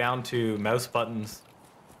them rebound to mouse buttons.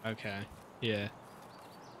 Okay. Yeah.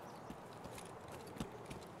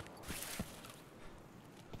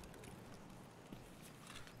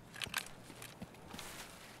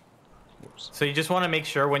 So you just want to make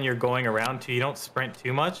sure when you're going around too, you don't sprint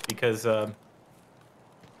too much because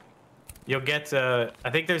you'll get. I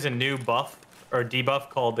think there's a new buff or debuff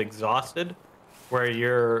called Exhausted, where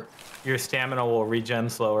your stamina will regen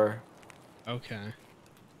slower. Okay.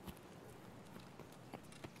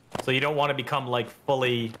 So you don't want to become like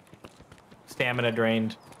fully stamina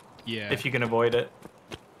drained. Yeah. If you can avoid it.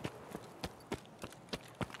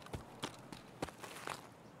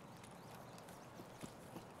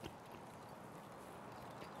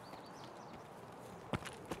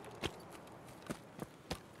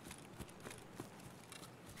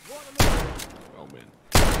 Oh man.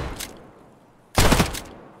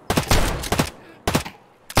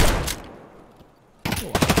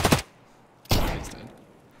 Oh, wow. He's dead.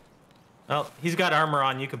 Oh, he's got armor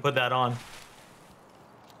on. You can put that on.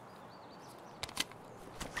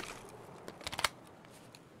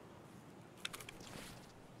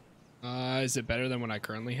 Is it better than what I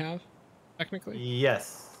currently have? Technically?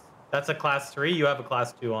 Yes. That's a class 3. You have a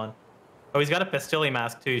class 2 on. Oh, he's got a Pastille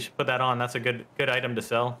mask too. You should put that on. That's a good item to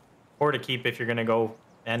sell. Or to keep if you're going to go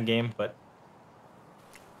end game, but...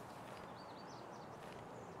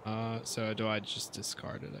 So do I just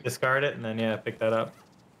discard it? Discard it and then, yeah, pick that up.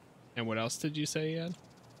 And what else did you say you had?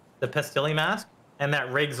 The Pastille mask, and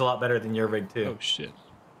that rig's a lot better than your rig too. Oh, shit.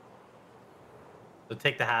 So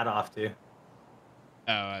take the hat off too.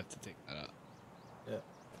 Oh, I have to take that out.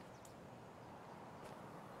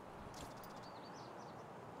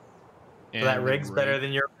 Yeah. So that rig's better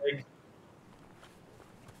than your rig.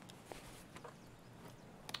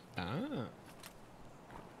 Ah.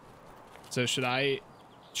 So should I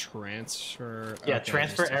transfer? Yeah, Okay,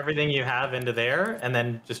 transfer everything you have into there, and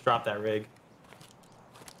then just drop that rig.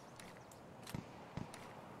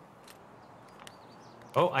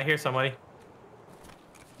 Oh, I hear somebody.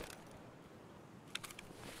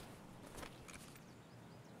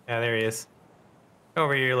 Yeah, there he is.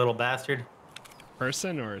 Over here, you little bastard.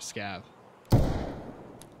 Person or scav?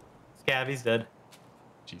 Scav, he's dead.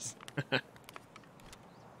 Jeez.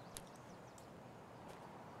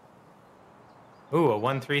 Ooh, a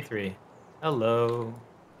 133. Hello.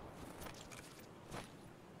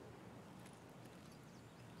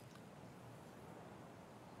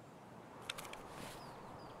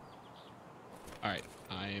 All right,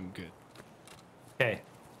 I am good. Okay.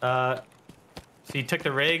 So you took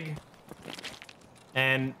the rig,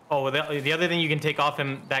 and oh, the other thing you can take off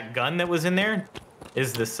him, that gun that was in there,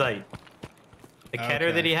 is the sight. The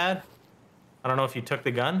Keter that he had. I don't know if you took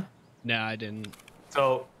the gun. No, I didn't.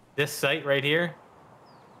 So this sight right here.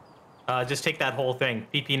 Just take that whole thing.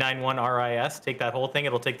 PP91RIS. Take that whole thing.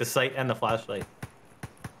 It'll take the sight and the flashlight.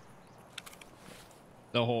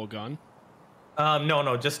 The whole gun?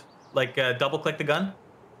 No. Just like double click the gun.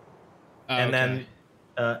 And then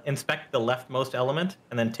inspect the leftmost element.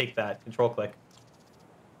 And then take that. Control click.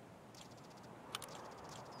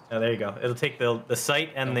 Oh, there you go. It'll take the sight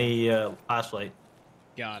and the flashlight.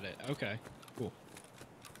 Got it. Okay. Cool.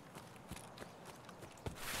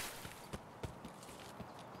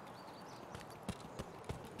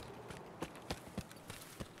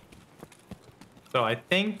 So I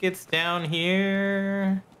think it's down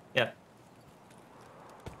here. Yeah.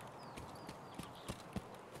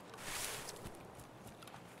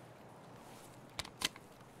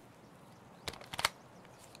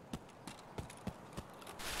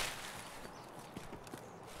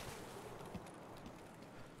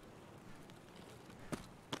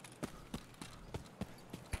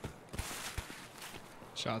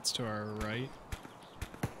 Shots to our right.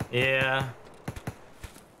 Yeah.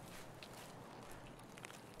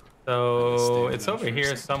 So it's over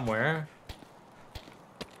here somewhere.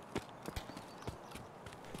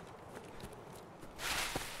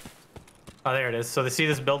 Oh, there it is. So see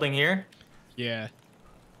this building here? Yeah.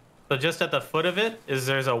 So just at the foot of it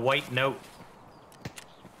there's a white note.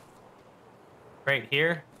 Right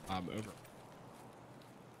here. I'm over.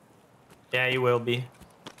 Yeah, you will be.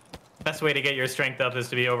 Best way to get your strength up is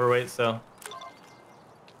to be overweight, so.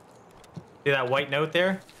 See that white note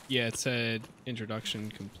there? Yeah, it said introduction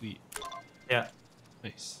complete. Yeah.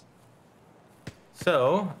 Nice.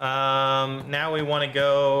 So, now we want to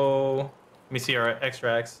go... Let me see our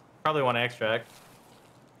extracts. Probably want to extract.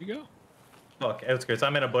 Here you go. Look, outskirts.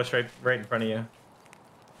 I'm in a bush right in front of you.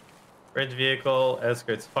 Bridge vehicle,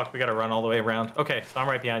 outskirts. Fuck, we gotta run all the way around. Okay, so I'm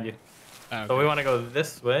right behind you. Okay. So we want to go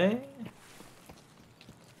this way.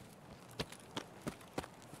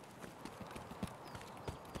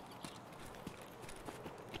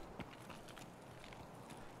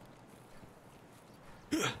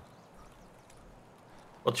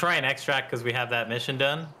 We'll try and extract because we have that mission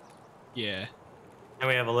done. Yeah. And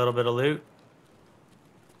we have a little bit of loot.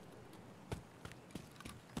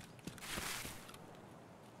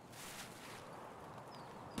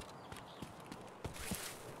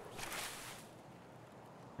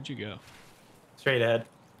 Where'd you go? Straight ahead.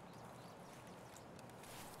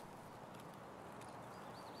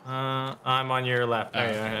 I'm on your left. Oh,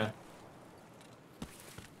 okay.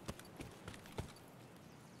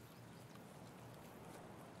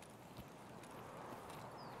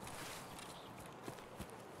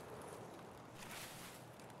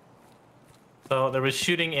 So there was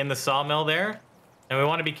shooting in the sawmill there, and we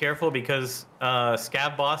want to be careful because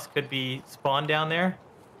Scav boss could be spawned down there,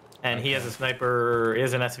 and he has a sniper,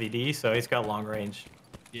 is an SVD, so he's got long range.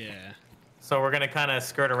 Yeah. So we're gonna kind of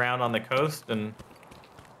skirt around on the coast and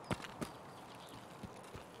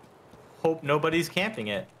hope nobody's camping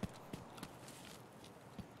it.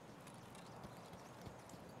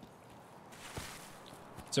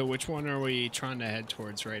 So which one are we trying to head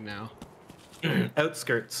towards right now?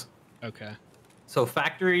 Outskirts. Okay. So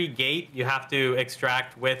factory gate, you have to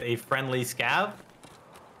extract with a friendly scav.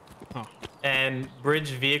 Huh. And bridge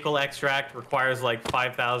vehicle extract requires like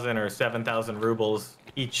 5,000 or 7,000 rubles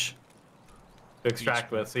each to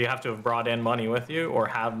extract with. So you have to have brought in money with you or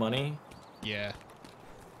have money. Yeah.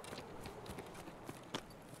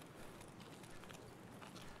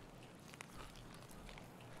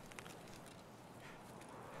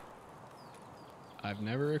 I've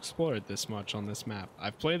never explored this much on this map.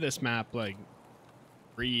 I've played this map like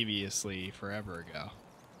previously forever ago.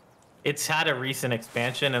 It's had a recent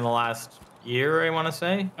expansion in the last year, I want to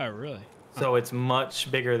say. Oh, really? So it's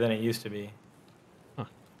much bigger than it used to be. Huh.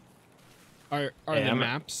 Are the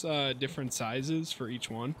maps different sizes for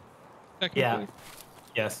each one? Technically? Yeah.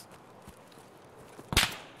 Yes.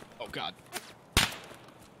 Oh God.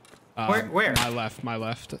 Where? My left. My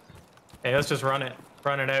left. Hey, let's just run it.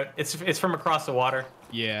 Run it out. It's from across the water.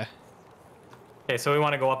 Yeah. Okay, so we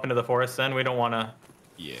want to go up into the forest then. We don't want to.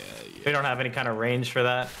 Yeah. We don't have any kind of range for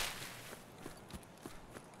that.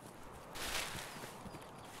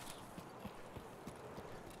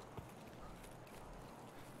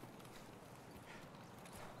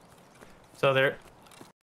 So there.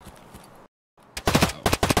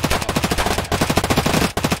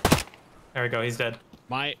 There we go. He's dead.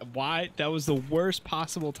 That was the worst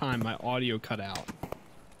possible time my audio cut out.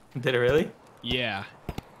 Did it really? Yeah.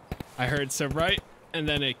 I heard so right, and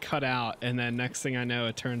then it cut out, and then next thing I know,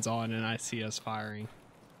 it turns on, and I see us firing.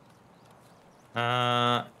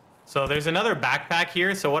 So there's another backpack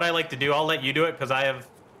here. So what I like to do, I'll let you do it because I have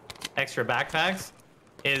extra backpacks,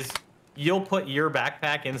 is you'll put your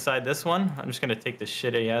backpack inside this one. I'm just going to take the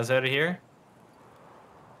shit he has out of here.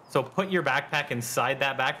 So put your backpack inside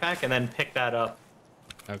that backpack and then pick that up.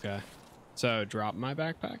 Okay. So drop my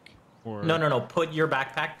backpack? Or... No. Put your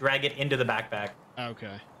backpack, drag it into the backpack.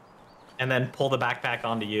 Okay. And then pull the backpack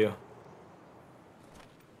onto you.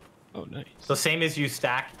 Oh, nice. So same as you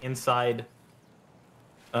stack inside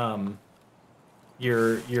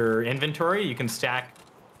your inventory, you can stack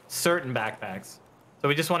certain backpacks. So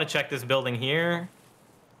we just want to check this building here.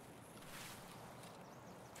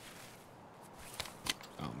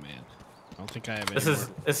 Oh man, I don't think I have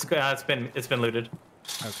any. It's been looted.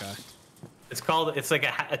 Okay. It's like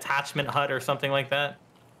a attachment hut or something like that.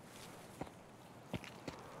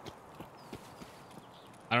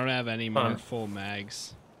 I don't have any more full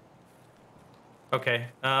mags. Okay.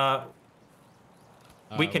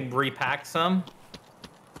 We can repack some.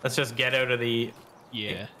 Let's just get out of the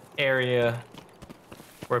area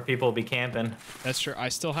where people will be camping. That's true. I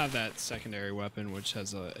still have that secondary weapon, which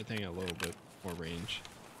has I think a little bit more range.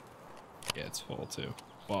 Yeah, it's full too.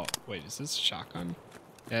 Well, wait, is this a shotgun?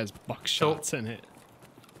 It has buckshots in it.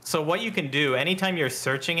 So what you can do, anytime you're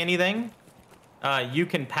searching anything, you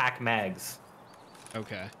can pack mags.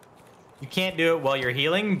 Okay. You can't do it while you're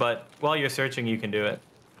healing, but while you're searching, you can do it.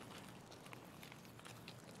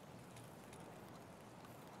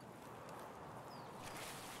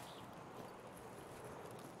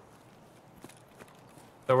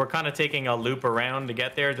 So we're kind of taking a loop around to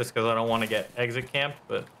get there just because I don't want to get exit camped,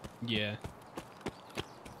 but... Yeah.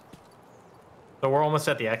 So we're almost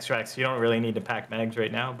at the extracts. You don't really need to pack mags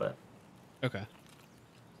right now, but... Okay.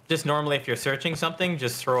 Just normally if you're searching something,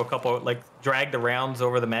 just throw a couple, like drag the rounds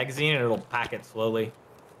over the magazine and it'll pack it slowly.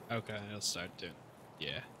 Okay, I'll start doing...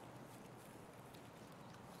 Yeah.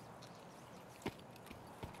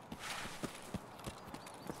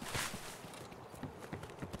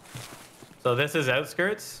 So this is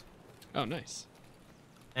outskirts. Oh, nice.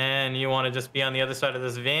 And you want to just be on the other side of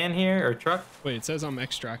this van here, or truck? Wait, it says I'm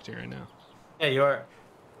extracting right now. Yeah, you are.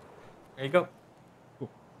 There you go. Cool.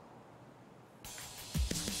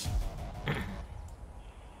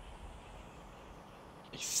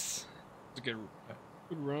 a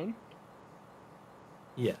good run.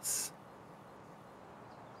 Yes.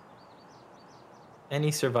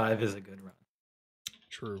 Any survive is a good run.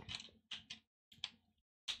 True.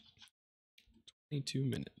 22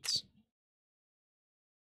 minutes.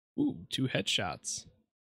 Ooh, 2 headshots.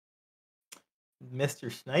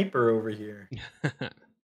 Mr. Sniper over here.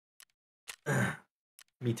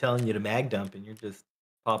 Me telling you to mag dump and you're just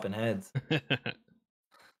popping heads.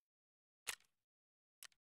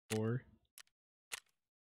 4.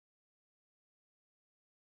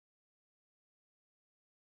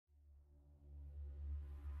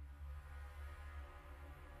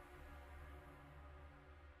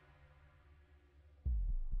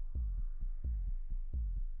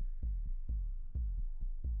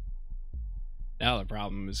 Now the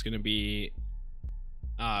problem is going to be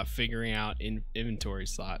figuring out inventory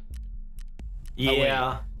slot.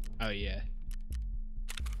 Yeah. Oh yeah.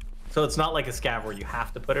 So it's not like a scav where you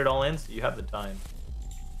have to put it all in, so you have the time.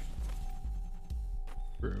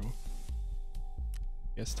 True.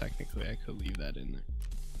 Guess technically I could leave that in there.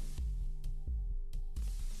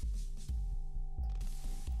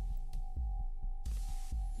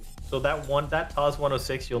 So that TOS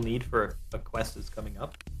 106 you'll need for a quest is coming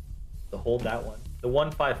up. So hold that one. The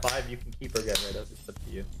 155 you can keep or get rid of. It's up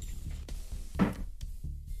to you.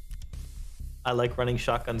 I like running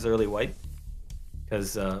shotguns early white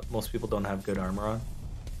because most people don't have good armor on.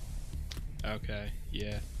 Okay,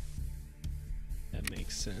 yeah. That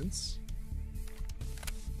makes sense.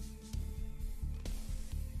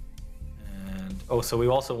 And oh, so we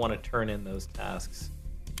also want to turn in those tasks.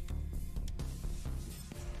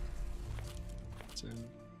 It's in.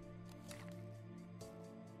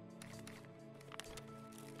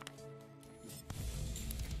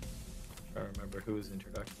 I don't remember who was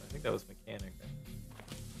introduction. I think that was Mechanic. Right?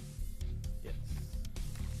 Yes.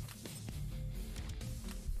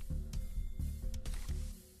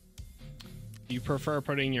 Do you prefer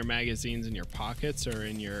putting your magazines in your pockets or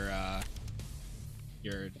in your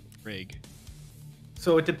rig?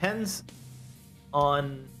 So it depends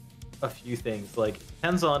on a few things. Like it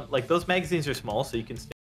depends on like those magazines are small, so you can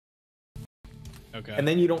stay. Okay. And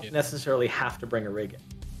then you don't necessarily have to bring a rig in.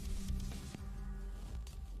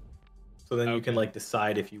 So then you can like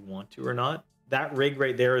decide if you want to or not. That rig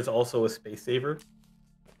right there is also a space saver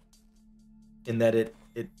in that it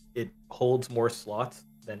holds more slots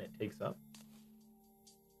than it takes up.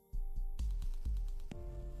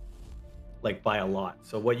 Like by a lot.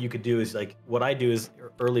 So what you could do is like what I do is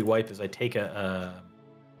early wipe is I take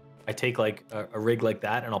like a rig like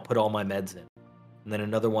that and I'll put all my meds in. And then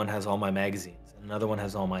another one has all my magazines. And another one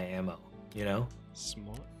has all my ammo, you know?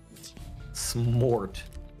 Smart. Smart.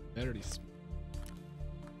 Very smart.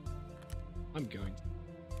 I'm going to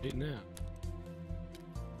right now.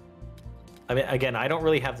 I mean, again, I don't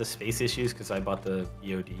really have the space issues because I bought the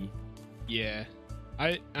EOD. Yeah.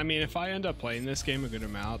 I mean, if I end up playing this game a good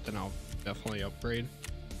amount, then I'll definitely upgrade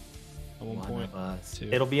at one point. Too.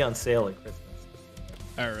 It'll be on sale at Christmas.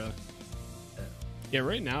 Oh, really? Yeah,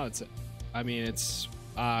 right now it's, I mean, it's,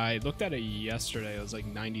 I looked at it yesterday. It was like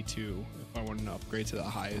 92 if I wanted to upgrade to the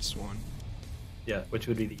highest one. Yeah, which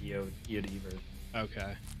would be the EOD version.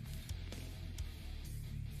 Okay.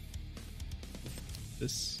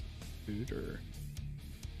 This food or?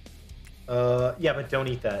 Yeah, but don't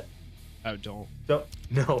eat that. Oh, don't.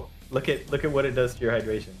 No. Look at what it does to your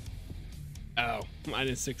hydration. Oh,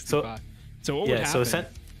 minus 65. So what would happen? So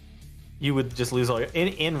you would just lose all your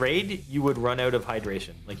in raid. You would run out of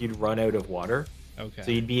hydration. Like you'd run out of water. Okay. So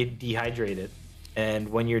you'd be dehydrated, and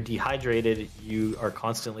when you're dehydrated, you are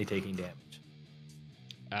constantly taking damage.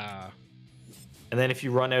 And then if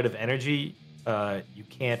you run out of energy, you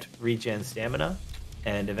can't regen stamina,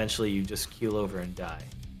 and eventually you just keel over and die.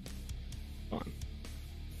 Fun.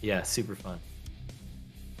 Yeah, super fun.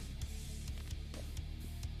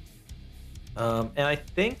 And I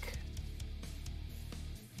think...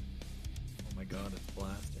 Oh my god, it's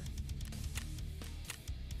Blaster.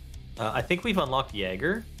 I think we've unlocked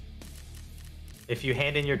Jaeger. If you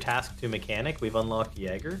hand in your task to Mechanic, we've unlocked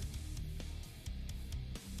Jaeger.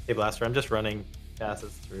 Hey Blaster, I'm just running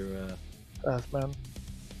Casas through... Man,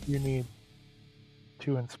 you need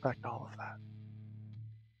to inspect all of that.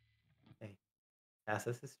 Hey,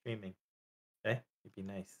 Casas is streaming. Okay? You'd be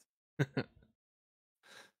nice.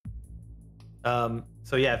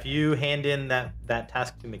 So yeah, if you hand in that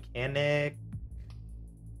task to Mechanic,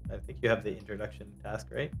 I think you have the introduction task,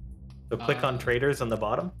 right? So click on Traders on the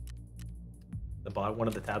bottom. One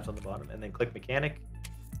of the tabs on the bottom, and then click Mechanic,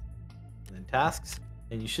 and then Tasks,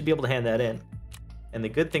 and you should be able to hand that in. And the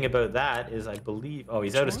good thing about that is I believe... Oh,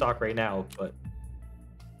 he's out of stock right now, but...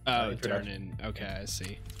 Oh, introduction. turn in. Okay, I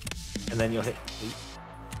see. And then you'll hit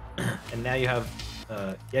fleet. And now you have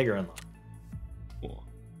Jaeger unlocked. Cool.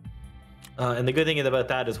 And the good thing about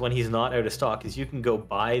that is when he's not out of stock is you can go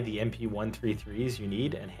buy the MP133s you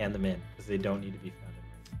need and hand them in because they don't need to be found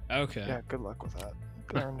in race. Okay. Yeah, good luck with that.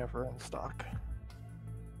 They're never in stock.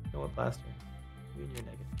 You know what, Blaster? You and your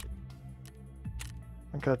negativity.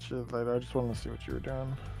 I'll catch you later. I just wanted to see what you were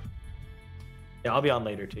doing. Yeah, I'll be on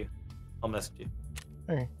later too. I'll message you.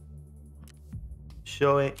 Hey.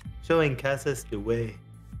 Showing Casas the way.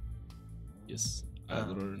 Yes. I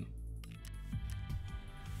learn.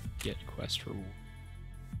 Get quest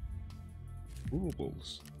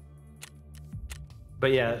rewards.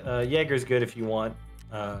 But yeah, Jaeger's good if you want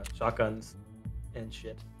shotguns and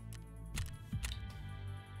shit.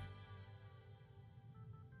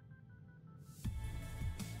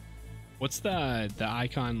 What's the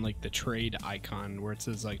icon, like the trade icon where it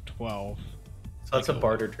says like 12? So that's a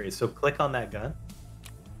barter trade. So click on that gun.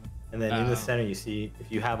 And then in the center you see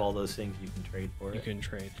if you have all those things you can trade for it. You can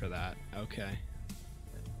trade for that. Okay.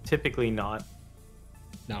 Typically not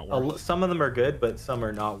worth. Some of them are good, but some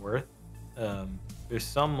are not worth. There's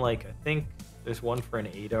some, like, I think there's one for an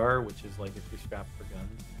ADAR, which is like if you're strapped for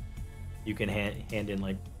guns, you can hand in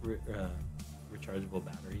like rechargeable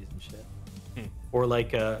batteries and shit. Or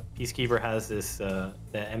like Peacekeeper has this the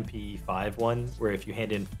MP5 one where if you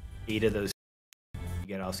hand in 8 of those, you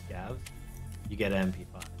get all scavs, you get an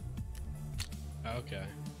MP5. Okay.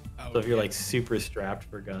 So if you're like super strapped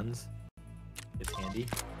for guns, it's handy.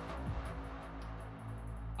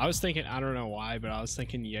 I was thinking, I don't know why, but I was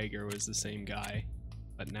thinking Jaeger was the same guy,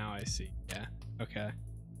 but now I see. Yeah. Okay.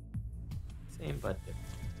 Same but different.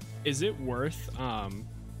 Is it worth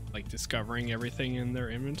like discovering everything in their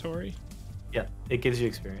inventory? Yeah, it gives you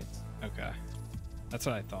experience. Okay. That's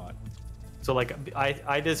what I thought. So like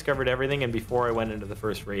I discovered everything, and before I went into the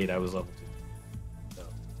first raid, I was level 2. So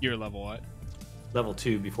You're level what? level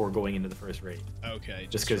 2 before going into the first raid. Okay.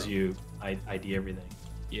 Just because you ID everything.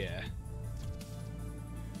 Yeah.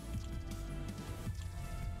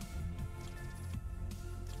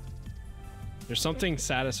 There's something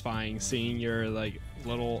satisfying seeing your like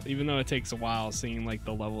little, even though it takes a while, seeing like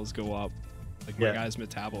the levels go up. Like my guy's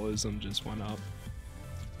metabolism just went up.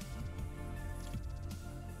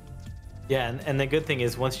 Yeah, and the good thing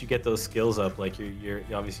is once you get those skills up, like you're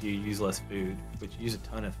obviously you use less food, which you use a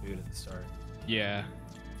ton of food at the start. Yeah.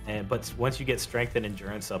 But once you get strength and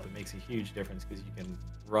endurance up, it makes a huge difference because you can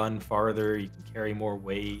run farther, you can carry more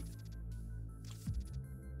weight.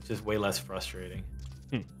 It's just way less frustrating.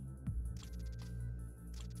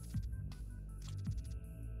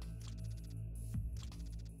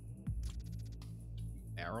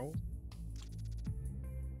 Barrel?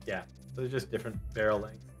 Yeah, they're just different barrel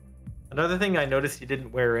lengths. Another thing I noticed you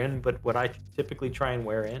didn't wear in, but what I typically try and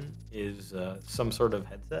wear in is some sort of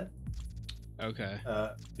headset. Okay.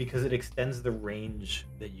 Because it extends the range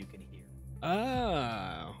that you can hear.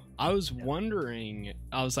 Oh, I was wondering.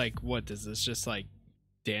 I was like, what does this just like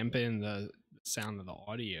dampen the sound of the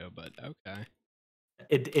audio? But okay.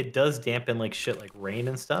 It does dampen like shit like rain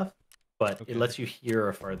and stuff, but it lets you hear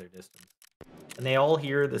a farther distance. And they all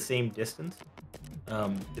hear the same distance.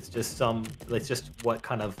 It's just what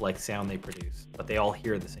kind of like sound they produce, but they all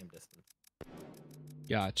hear the same distance.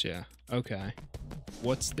 Gotcha. Okay.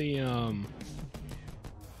 What's the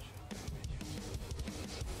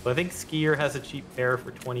So I think Skier has a cheap pair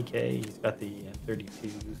for 20k. He's got the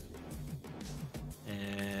M32s.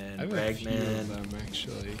 And I have a few of Ragman. them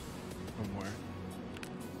actually somewhere.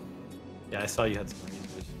 Yeah, I saw you had some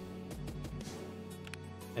Rangers.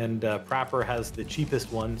 And Proper has the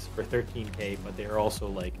cheapest ones for 13k, but they're also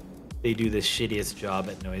like, they do the shittiest job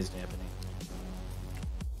at noise dampening.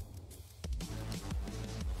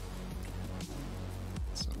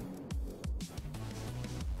 So.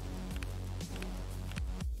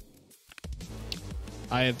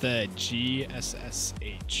 I have the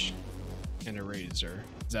GSSH and a Razor.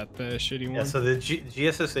 Is that the shitty one? Yeah, so the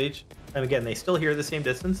GSSH, and again, they still hear the same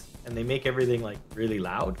distance, and they make everything like really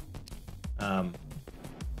loud.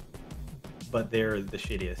 But they're the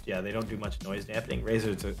shittiest. Yeah, they don't do much noise dampening.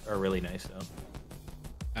 Razors are really nice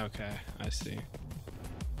though. Okay, I see.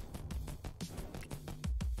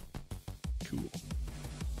 Cool.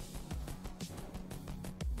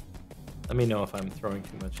 Let me know if I'm throwing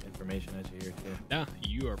too much information at you here too. Yeah,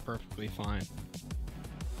 you are perfectly fine.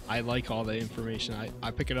 I like all the information.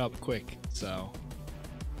 I pick it up quick, so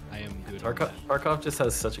I am good. Tarkov just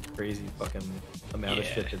has such a crazy fucking amount of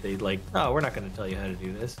shit that they like. Oh, we're not going to tell you how to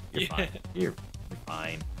do this. You're fine. You're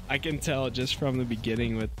fine. I can tell just from the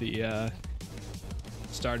beginning with the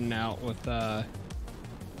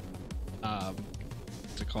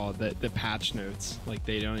what's it called? The patch notes. Like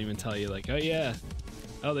they don't even tell you like, oh yeah,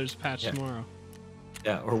 oh there's a patch tomorrow.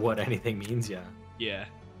 Yeah, or what anything means. Yeah. Yeah.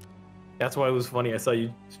 That's why it was funny. I saw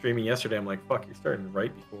you streaming yesterday. I'm like, fuck, you're starting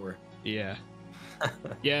right before. Yeah.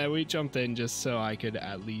 Yeah, we jumped in just so I could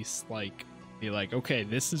at least like be like, okay,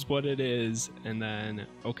 this is what it is, and then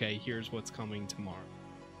okay, here's what's coming tomorrow.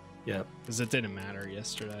 Yeah. Because it didn't matter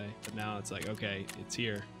yesterday, but now it's like, okay, it's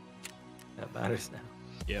here. That matters now.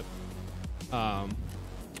 Yep.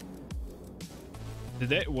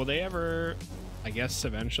 Will they ever, I guess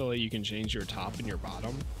eventually you can change your top and your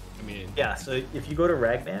bottom? I mean, yeah, so if you go to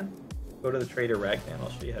Ragman, go to the trader Ragman,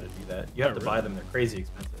 I'll show you how to do that. You have to buy them, they're crazy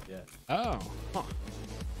expensive, yeah. Oh, huh.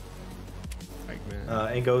 Ragman.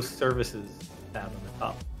 And go services tab on the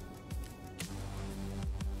top.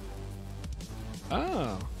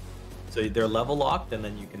 Oh. So they're level locked, and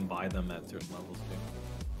then you can buy them at certain levels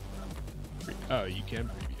too. Oh, you can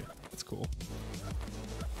preview. That's cool.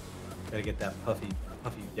 Gotta get that puffy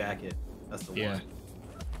jacket. That's the one.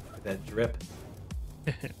 With that drip.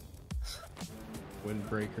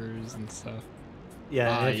 Windbreakers and stuff.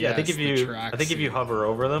 Yeah, and I think if you hover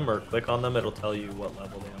over them or click on them, it'll tell you what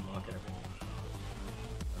level they unlock and everything.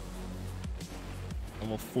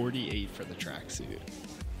 Level 48 for the tracksuit.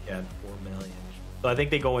 Yeah, 4 million. So I think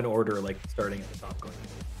they go in order, like starting at the top going.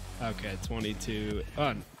 Okay, 22.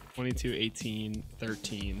 22, 18,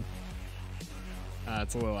 13.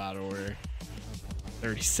 It's a little out of order.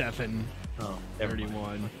 37. Oh,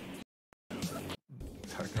 31.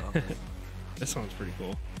 Tarkov. This one's pretty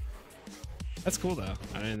cool. That's cool though.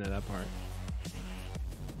 I didn't know that part.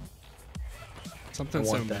 Something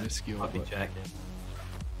so minuscule. Puppy jacket.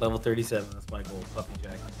 Level 37. That's my goal. Puppy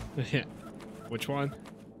jacket. Yeah. Which one?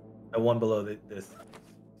 The one below this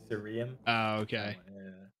Cerium. Oh, okay. Oh, yeah.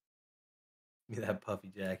 Give me that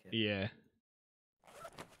puffy jacket. Yeah.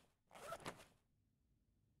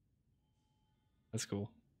 That's cool.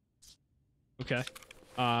 Okay.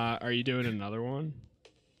 Are you doing another one?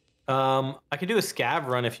 I could do a scav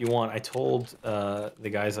run if you want. I told the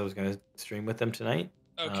guys I was going to stream with them tonight.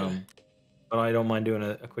 Okay. But I don't mind doing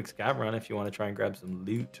a quick scav run if you want to try and grab some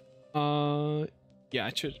loot. Yeah,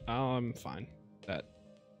 I should. I'm fine.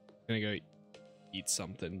 I'm gonna go eat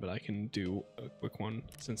something, but I can do a quick one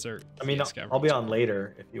since they're. I mean, I'll be on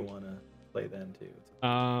later if you want to play then too.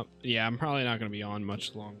 Yeah, I'm probably not gonna be on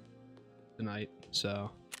much long tonight, so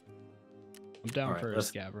I'm down for a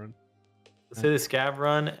scav run. Let's do the scav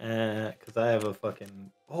run, because I have a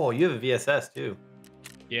fucking. Oh, you have a VSS too.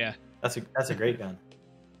 Yeah, that's a great gun.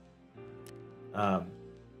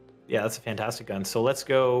 Yeah, that's a fantastic gun. So let's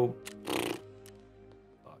go.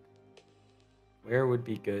 Fuck. Where would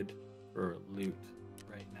be good for loot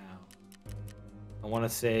right now? I want to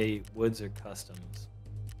say woods or customs.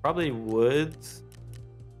 Probably woods,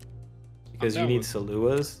 because you need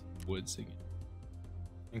Saluas. Woods again.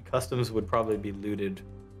 And customs would probably be looted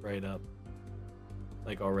right up,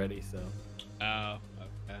 like already. So. Oh,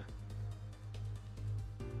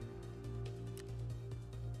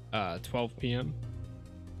 okay. 12 p.m.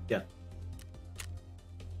 Yeah.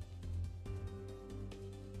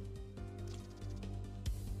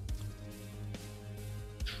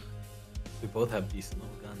 We both have decent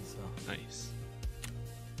little guns, so. Nice.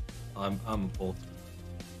 I'm a bolt.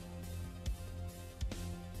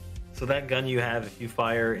 So that gun you have, if you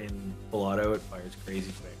fire in full auto, it fires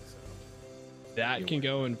crazy quick. So that can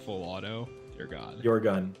go in full auto. Dear God. Your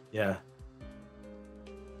gun, yeah.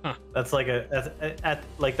 Huh. That's like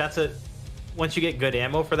that's a. Once you get good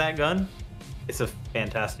ammo for that gun, it's a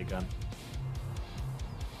fantastic gun.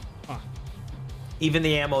 Huh. Even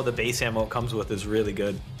the ammo, the base ammo it comes with is really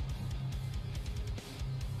good.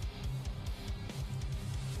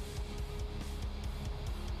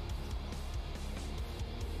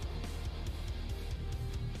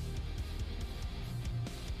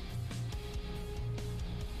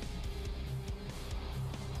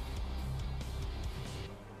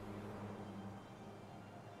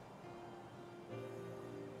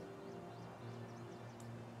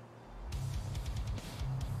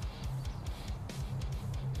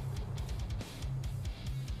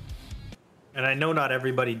 And I know not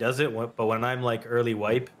everybody does it, but when I'm like early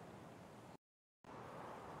wipe,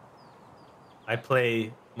 I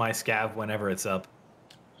play my scav whenever it's up.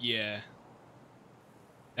 Yeah.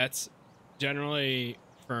 That's generally,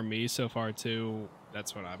 for me so far too,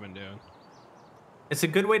 that's what I've been doing. It's a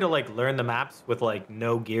good way to like learn the maps with like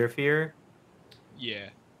no gear fear. Yeah.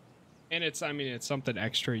 And it's something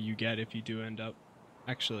extra you get if you do end up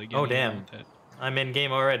actually getting it. I'm in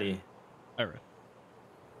game already. All right.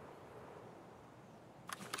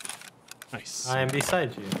 Nice. I am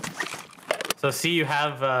beside you. So see, you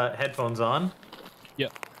have headphones on.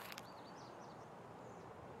 Yep.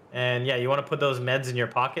 And yeah, you want to put those meds in your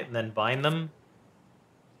pocket and then bind them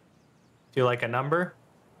to like a number.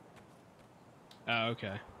 Oh,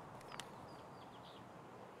 okay.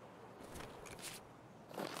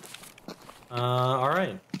 All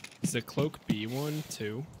right. Is the cloak B one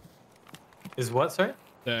too? Is what, sorry?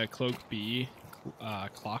 The cloak B,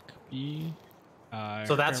 clock B.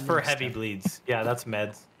 So that's for remember heavy step- bleeds. Yeah, that's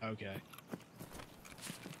meds. Okay.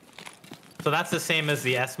 So that's the same as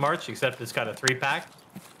the S March, except it's got a 3-pack,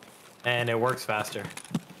 and it works faster.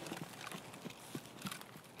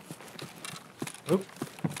 Oop.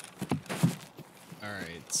 All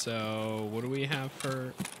right. So what do we have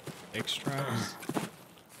for extracts?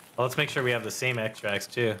 Well, let's make sure we have the same extracts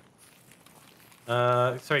too.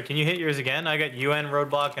 Sorry, can you hit yours again? I got UN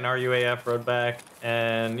roadblock and RUAF roadback,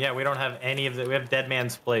 and yeah, we don't have any of the. We have Dead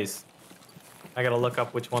Man's Place. I gotta look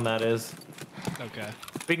up which one that is. Okay.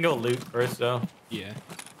 We can go loot first, though. Yeah.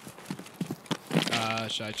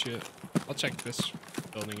 Should I check? I'll check this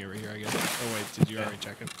building over here, I guess. Oh wait, did you already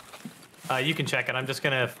check it? You can check it. I'm just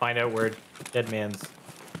gonna find out where Dead Man's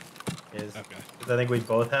is. Okay. 'Cause I think we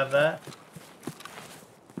both have that.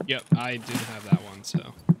 Yep, I did have that one,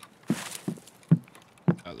 so.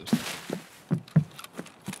 Oh, there's nothing.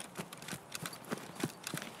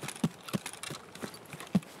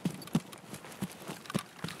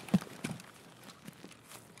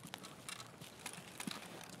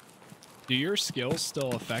 Do your skills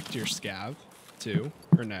still affect your scav, too,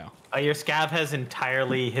 or no? Your scav has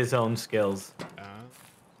entirely his own skills.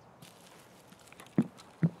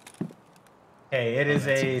 Okay, it is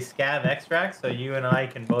that's a scav extract, so you and I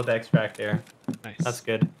can both extract there. Nice. That's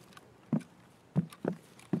good.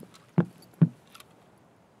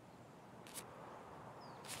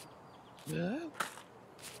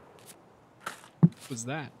 What was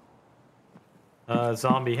that?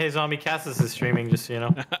 Zombie. Hey, Zombie, Casas is streaming, just so you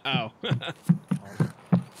know. Oh.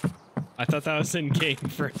 I thought that was in game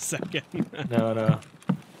for a second. No.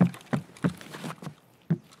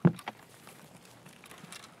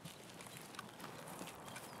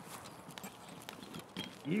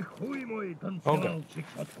 И хуй мой Okay. танцевальщик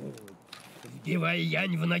шатун. Вдевай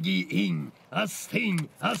янь в ноги инь. Остынь,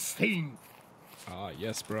 остынь. Ah,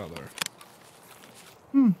 yes, brother.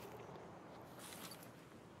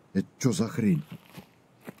 Это что за хрень?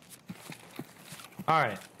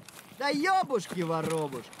 Alright. Да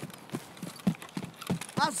ёбушки-воробушки.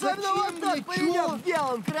 Особенно вот тот паренек в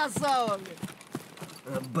белом, красава.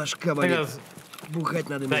 Башка I think болит. that's, Бухать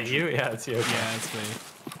надо is that меньше. you? Yeah, it's you. Yeah, it's me.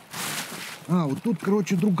 А, вот тут,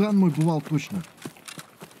 короче, друган мой бывал точно.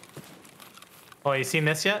 Oh, you seen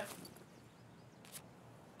this yet?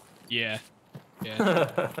 Yeah.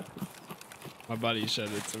 Yeah. My buddy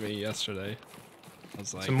showed it to me yesterday. I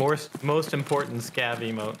was like, It's the most important scav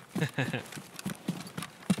emote.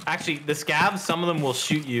 Actually, the scavs, some of them will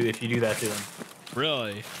shoot you if you do that to them.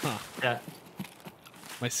 really? Huh. Yeah.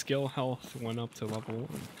 My skill health went up to level 1.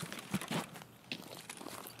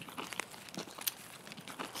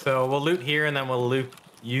 So we'll loot here and then we'll loot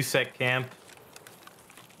USEC camp.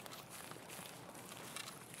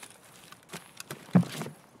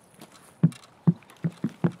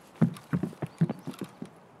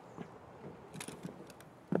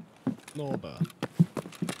 Nova.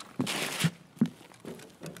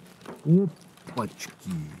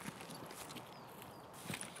 Опачки.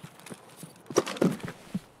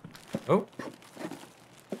 Oh.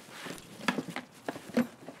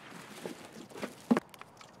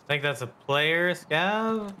 I think that's a player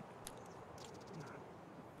scav.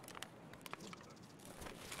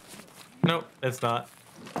 Nope, it's not.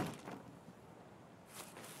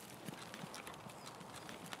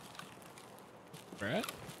 Brett?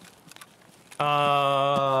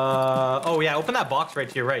 Oh yeah, open that box right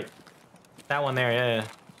to your right. That one there, yeah.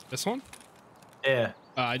 This one? Yeah.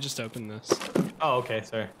 I just opened this. Oh, okay,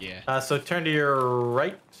 sorry. Yeah. So turn to your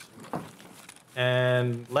right.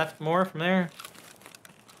 And left more from there.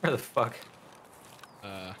 Where the fuck?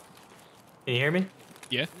 Can you hear me?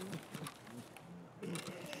 Yeah.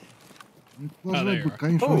 Глаза there you бы, are.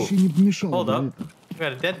 конечно, Oh, вообще не помешало hold бы up. это. We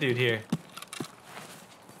got a dead dude here.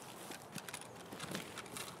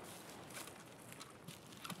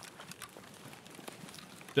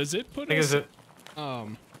 Does it I put think us... it's What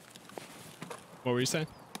were you saying?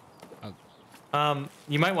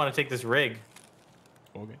 you might want to take this rig.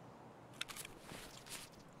 Okay.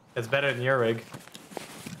 It's better than your rig.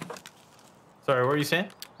 Sorry, what were you saying?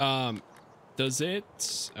 Does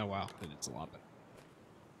it... Oh, wow. It's a lot better.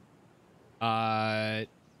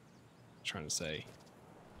 Trying to say...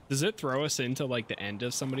 Does it throw us into, like, the end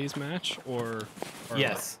of somebody's match? Or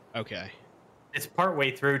Yes. Okay. It's part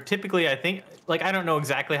way through. Typically, I think, like, I don't know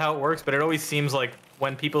exactly how it works, but it always seems like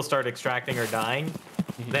when people start extracting or dying,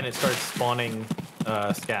 then it starts spawning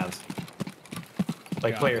scavs.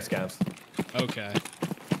 Like player scavs. Okay.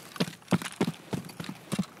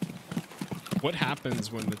 What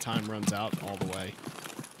happens when the time runs out all the way?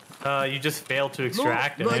 You just fail to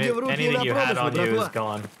extract, Ну, and ноги в руки anything на you had промысел, on you is братва.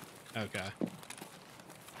 gone. Okay.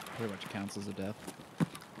 Pretty much counts as a death.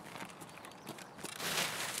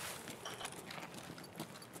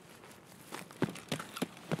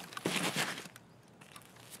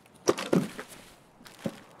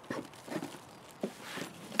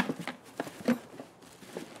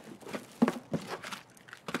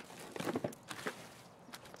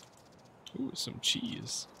 Ooh, some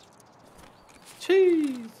cheese.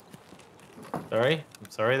 Cheese. Sorry. I'm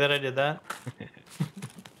sorry that I did that.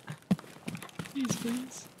 Cheese,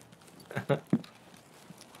 please.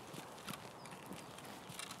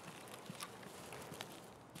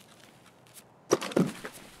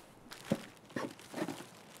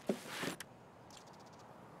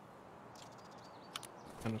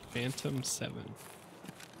 On a Phantom 7.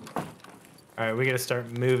 All right, we got to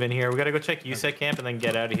start moving here. We got to go check USEC camp and then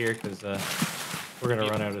get out of here because we're going to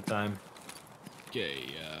run out of time. Okay,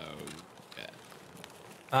 yeah.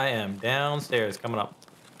 I am downstairs coming up.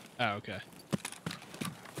 Oh, okay.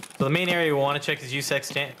 So the main area we want to check is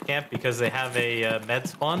USEC camp because they have a med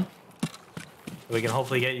spawn. So we can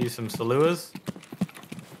hopefully get you some Saluas.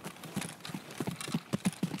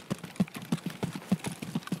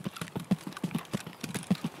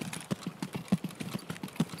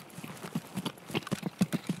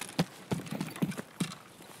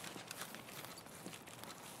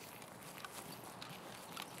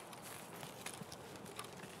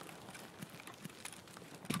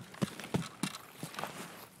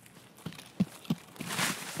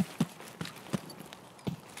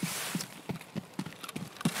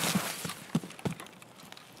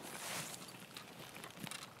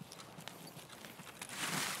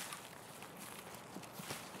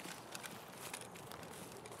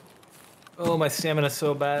 Oh, my stamina's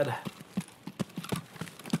so bad.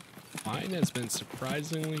 Mine has been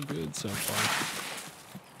surprisingly good so far.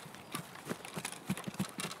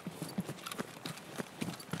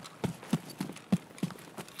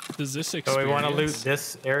 Does this experience... So we want to loot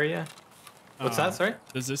this area? What's that, sorry?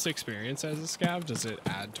 Does this experience as a scav, does it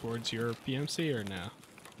add towards your PMC or no?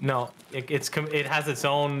 No, it has its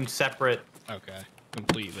own separate... Okay,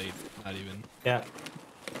 completely, not even... Yeah.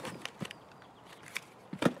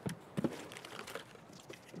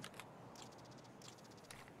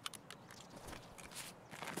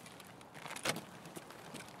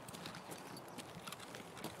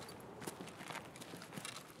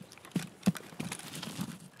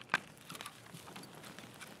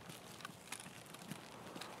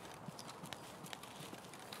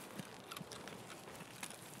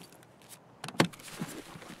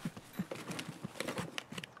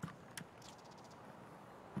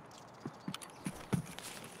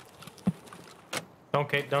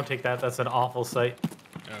 Don't take that. That's an awful sight.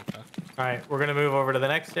 Okay. All right, we're gonna move over to the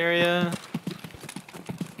next area.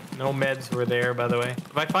 No meds were there, by the way.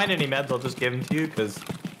 If I find any meds, I'll just give them to you because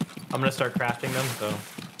I'm gonna start crafting them. So.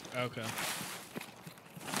 Okay.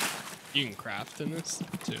 You can craft in this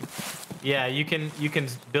too. Yeah, you can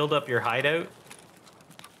build up your hideout.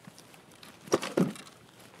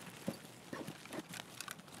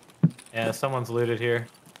 Yeah, someone's looted here.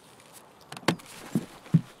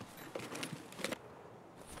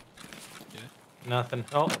 Nothing.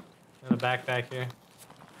 Oh, and a backpack here.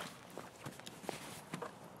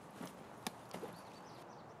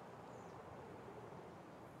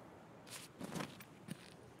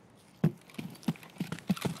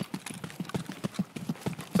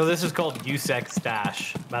 So this is called USEC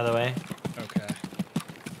stash, by the way. Okay.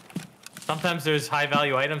 Sometimes there's high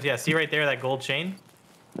value items. Yeah, see right there, that gold chain?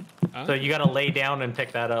 Huh? So you gotta lay down and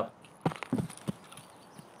pick that up.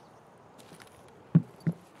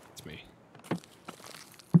 It's me.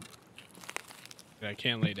 I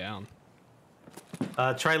can't lay down.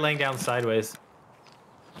 Try laying down sideways.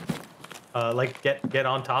 Like get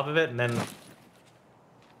on top of it and then.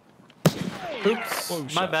 Oops, Whoa, my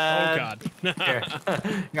shit. bad. Oh god. Here,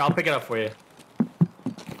 Here, I'll pick it up for you.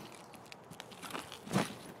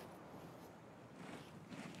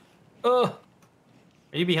 Oh,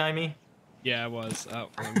 are you behind me? Yeah, I was. Oh,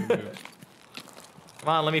 let me move. Come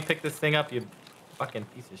on, let me pick this thing up, you fucking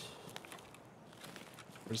piece of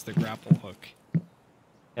Where's the grapple hook?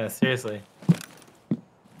 Yeah, seriously.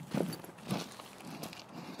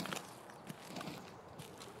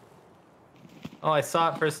 Oh, I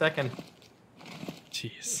saw it for a second.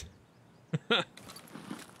 Jeez.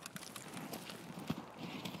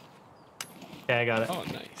 Okay, I got it. Oh,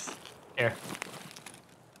 nice. Here.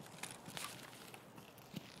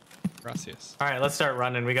 Gracias. All right, let's start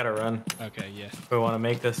running. We gotta run. Okay, yeah. If we want to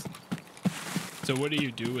make this. So what do you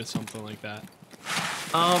do with something like that?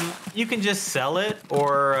 You can just sell it,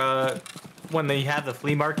 or when they have the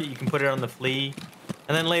flea market, you can put it on the flea,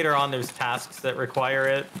 and then later on, there's tasks that require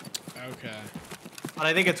it. Okay. But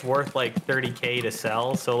I think it's worth like 30k to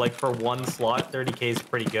sell. So like for one slot, 30k is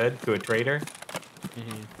pretty good to a trader.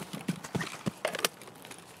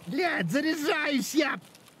 Блядь, заряжаюсь я!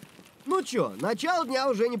 Ну чё, начало дня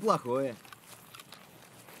уже неплохое.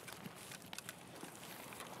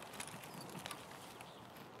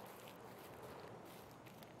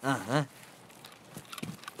 Ага.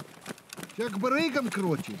 Ща к барыгам,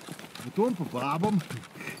 короче. Потом по бабам.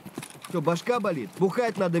 Что, башка болит?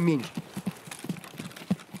 Бухать надо меньше.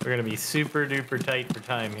 We're gonna be super duper tight for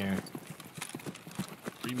time here.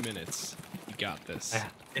 3 minutes. You got this.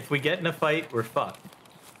 If we get in a fight, we're fucked.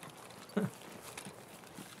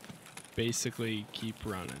 Basically, keep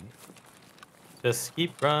running. Just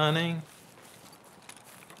keep running.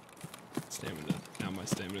 Stamina. Now my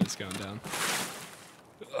stamina's gone down.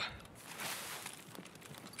 Ugh.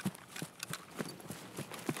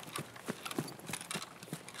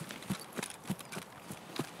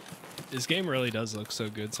 This game really does look so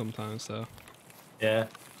good sometimes, though. Yeah.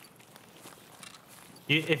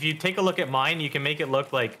 If you take a look at mine, you can make it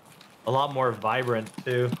look like a lot more vibrant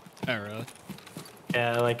too. Oh, really?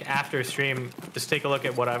 Yeah, like after stream, just take a look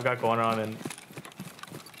at what I've got going on, and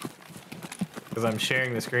because I'm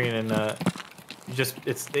sharing the screen, and you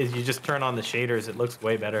just turn on the shaders, it looks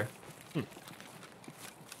way better. To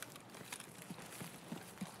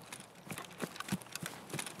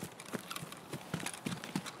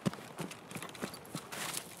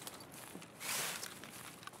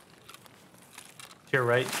your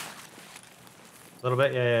right. A little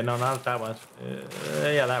bit, yeah, no, not that much.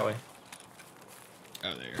 Yeah, that way.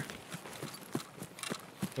 Oh, there.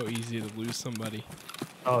 So easy to lose somebody.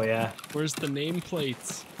 Oh, yeah. Where's the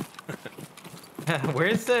nameplates?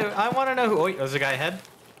 Where's the... I want to know who... Oh, there's a guy ahead.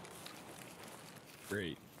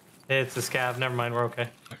 Great. It's a scav. Never mind, we're okay.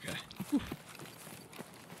 Okay.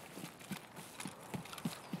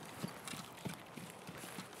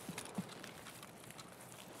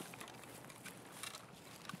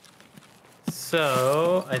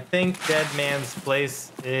 So, I think Dead Man's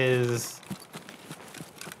place is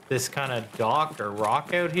this kind of dock or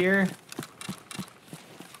rock out here.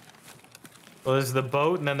 Well, there's the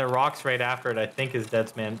boat, and then the rocks right after it, I think, is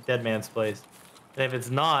Dead Man's place. And if it's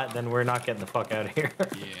not, then we're not getting the fuck out of here.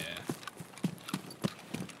 Yeah.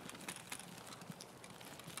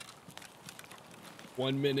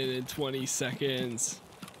 One minute and 20 seconds.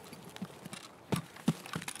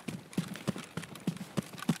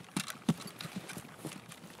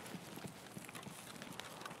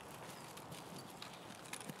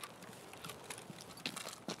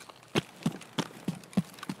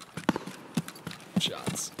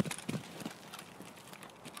 Shots.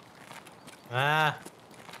 Ah.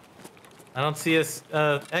 I don't see a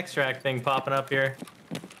extract thing popping up here.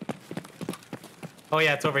 Oh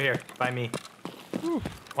yeah, it's over here by me. Whew.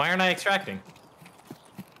 Why aren't I extracting?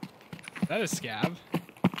 Is that a scab?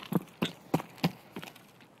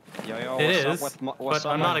 Yo, It what's up is, with but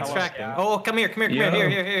I'm not extracting. Oh, come here, Yo.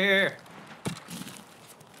 here.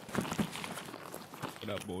 What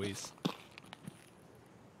up, boys?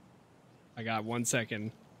 I got 1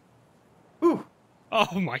 second. Whew.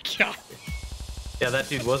 Oh my god. Yeah, that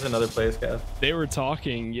dude was another player, guys. They were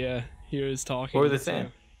talking, yeah. He was talking. What were they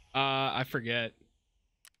saying? I forget.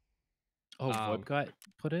 Oh, what got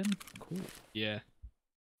put in? Cool. Yeah.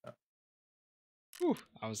 Whew,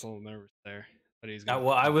 I was a little nervous there. But he's Well,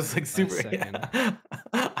 I was like super. Yeah.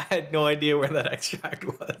 I had no idea where that extract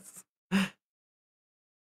was.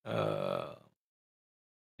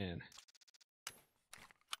 Man.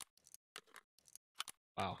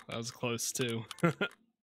 Wow, that was close too. Good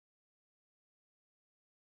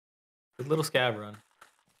little scav run.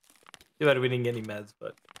 Too bad we didn't get any meds,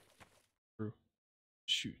 but.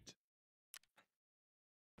 Shoot.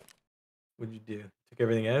 What'd you do? Took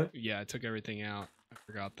everything out? Yeah, I took everything out. I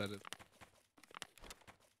forgot that it.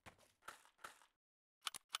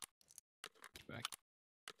 Back.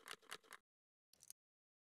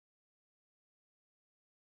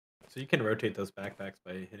 So you can rotate those backpacks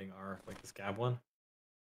by hitting R, like the scav one.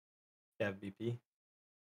 Scav BP.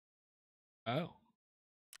 Oh.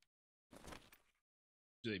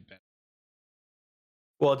 Usually better.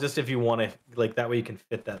 Well, just if you want to, like that way you can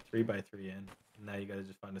fit that 3x3 in. And now you gotta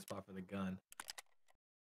just find a spot for the gun.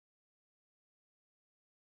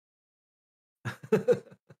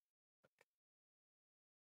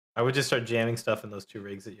 I would just start jamming stuff in those 2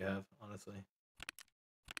 rigs that you have, honestly.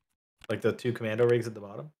 Like the 2 commando rigs at the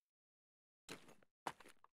bottom.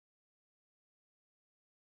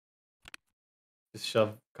 Just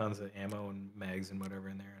shove tons of ammo and mags and whatever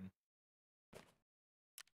in there,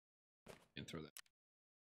 And throw that.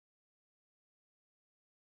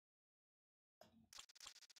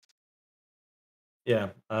 yeah.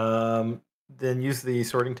 Then use the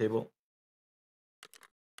sorting table.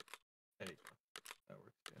 There you go. That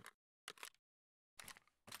works good.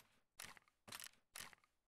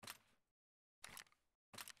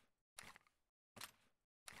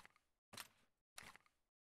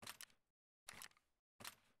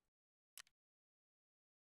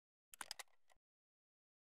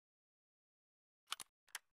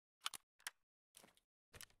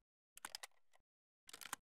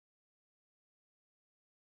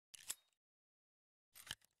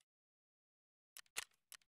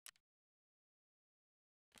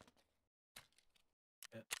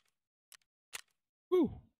 Woo!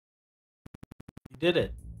 You did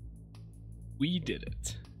it. We did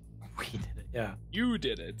it. We did it. Yeah. You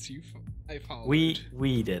did it. I followed. We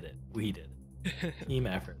did it. We did it. Team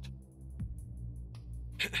effort.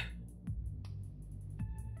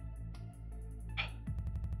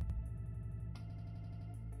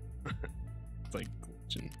 It's like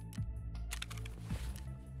glitching.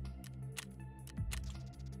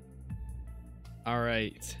 All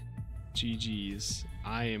right. GG's.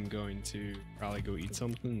 I am going to probably go eat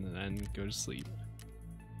something and then go to sleep.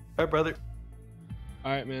 All right, brother.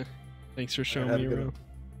 All right, man. Thanks for showing have me a good around. one.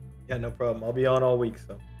 Yeah, no problem. I'll be on all week,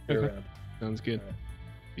 so be Okay. around. Sounds good. All right.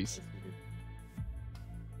 Peace. Yes, you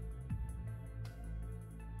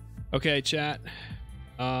do. Okay, chat.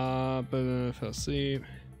 But fell asleep.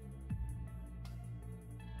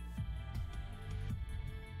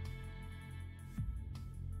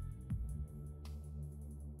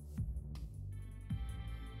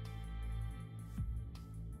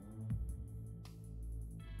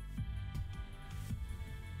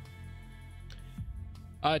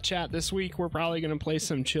 Chat, this week we're probably gonna play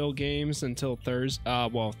some chill games until Thursday.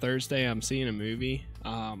 Well, Thursday I'm seeing a movie.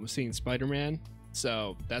 I'm seeing Spider-Man,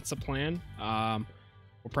 so that's the plan.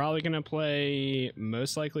 We're probably gonna play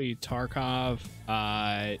most likely Tarkov.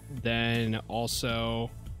 Then also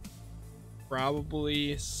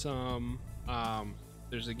probably some.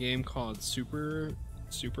 There's a game called Super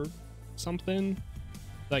something,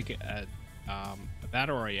 like a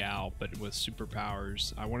battle royale, but with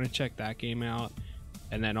superpowers. I want to check that game out.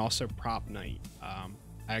 And then also Prop Night. I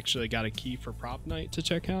actually got a key for Prop Night to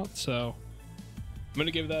check out, so I'm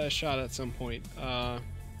gonna give that a shot at some point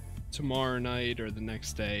tomorrow night or the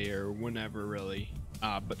next day or whenever, really.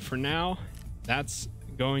 But for now, that's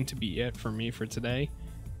going to be it for me for today.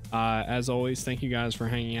 As always, thank you guys for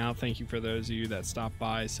hanging out. Thank you for those of you that stopped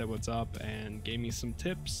by, said what's up, and gave me some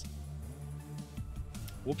tips.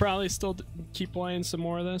 We'll probably still keep playing some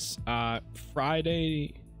more of this.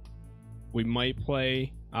 Friday, we might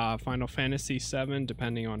play Final Fantasy VII,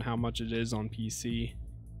 depending on how much it is on PC.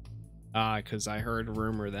 Because I heard a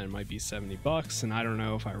rumor that it might be $70, and I don't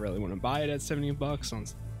know if I really want to buy it at $70 on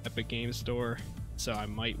Epic Games Store. So I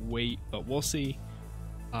might wait, but we'll see.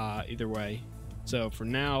 Either way. So for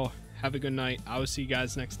now, have a good night. I will see you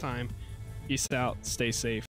guys next time. Peace out. Stay safe.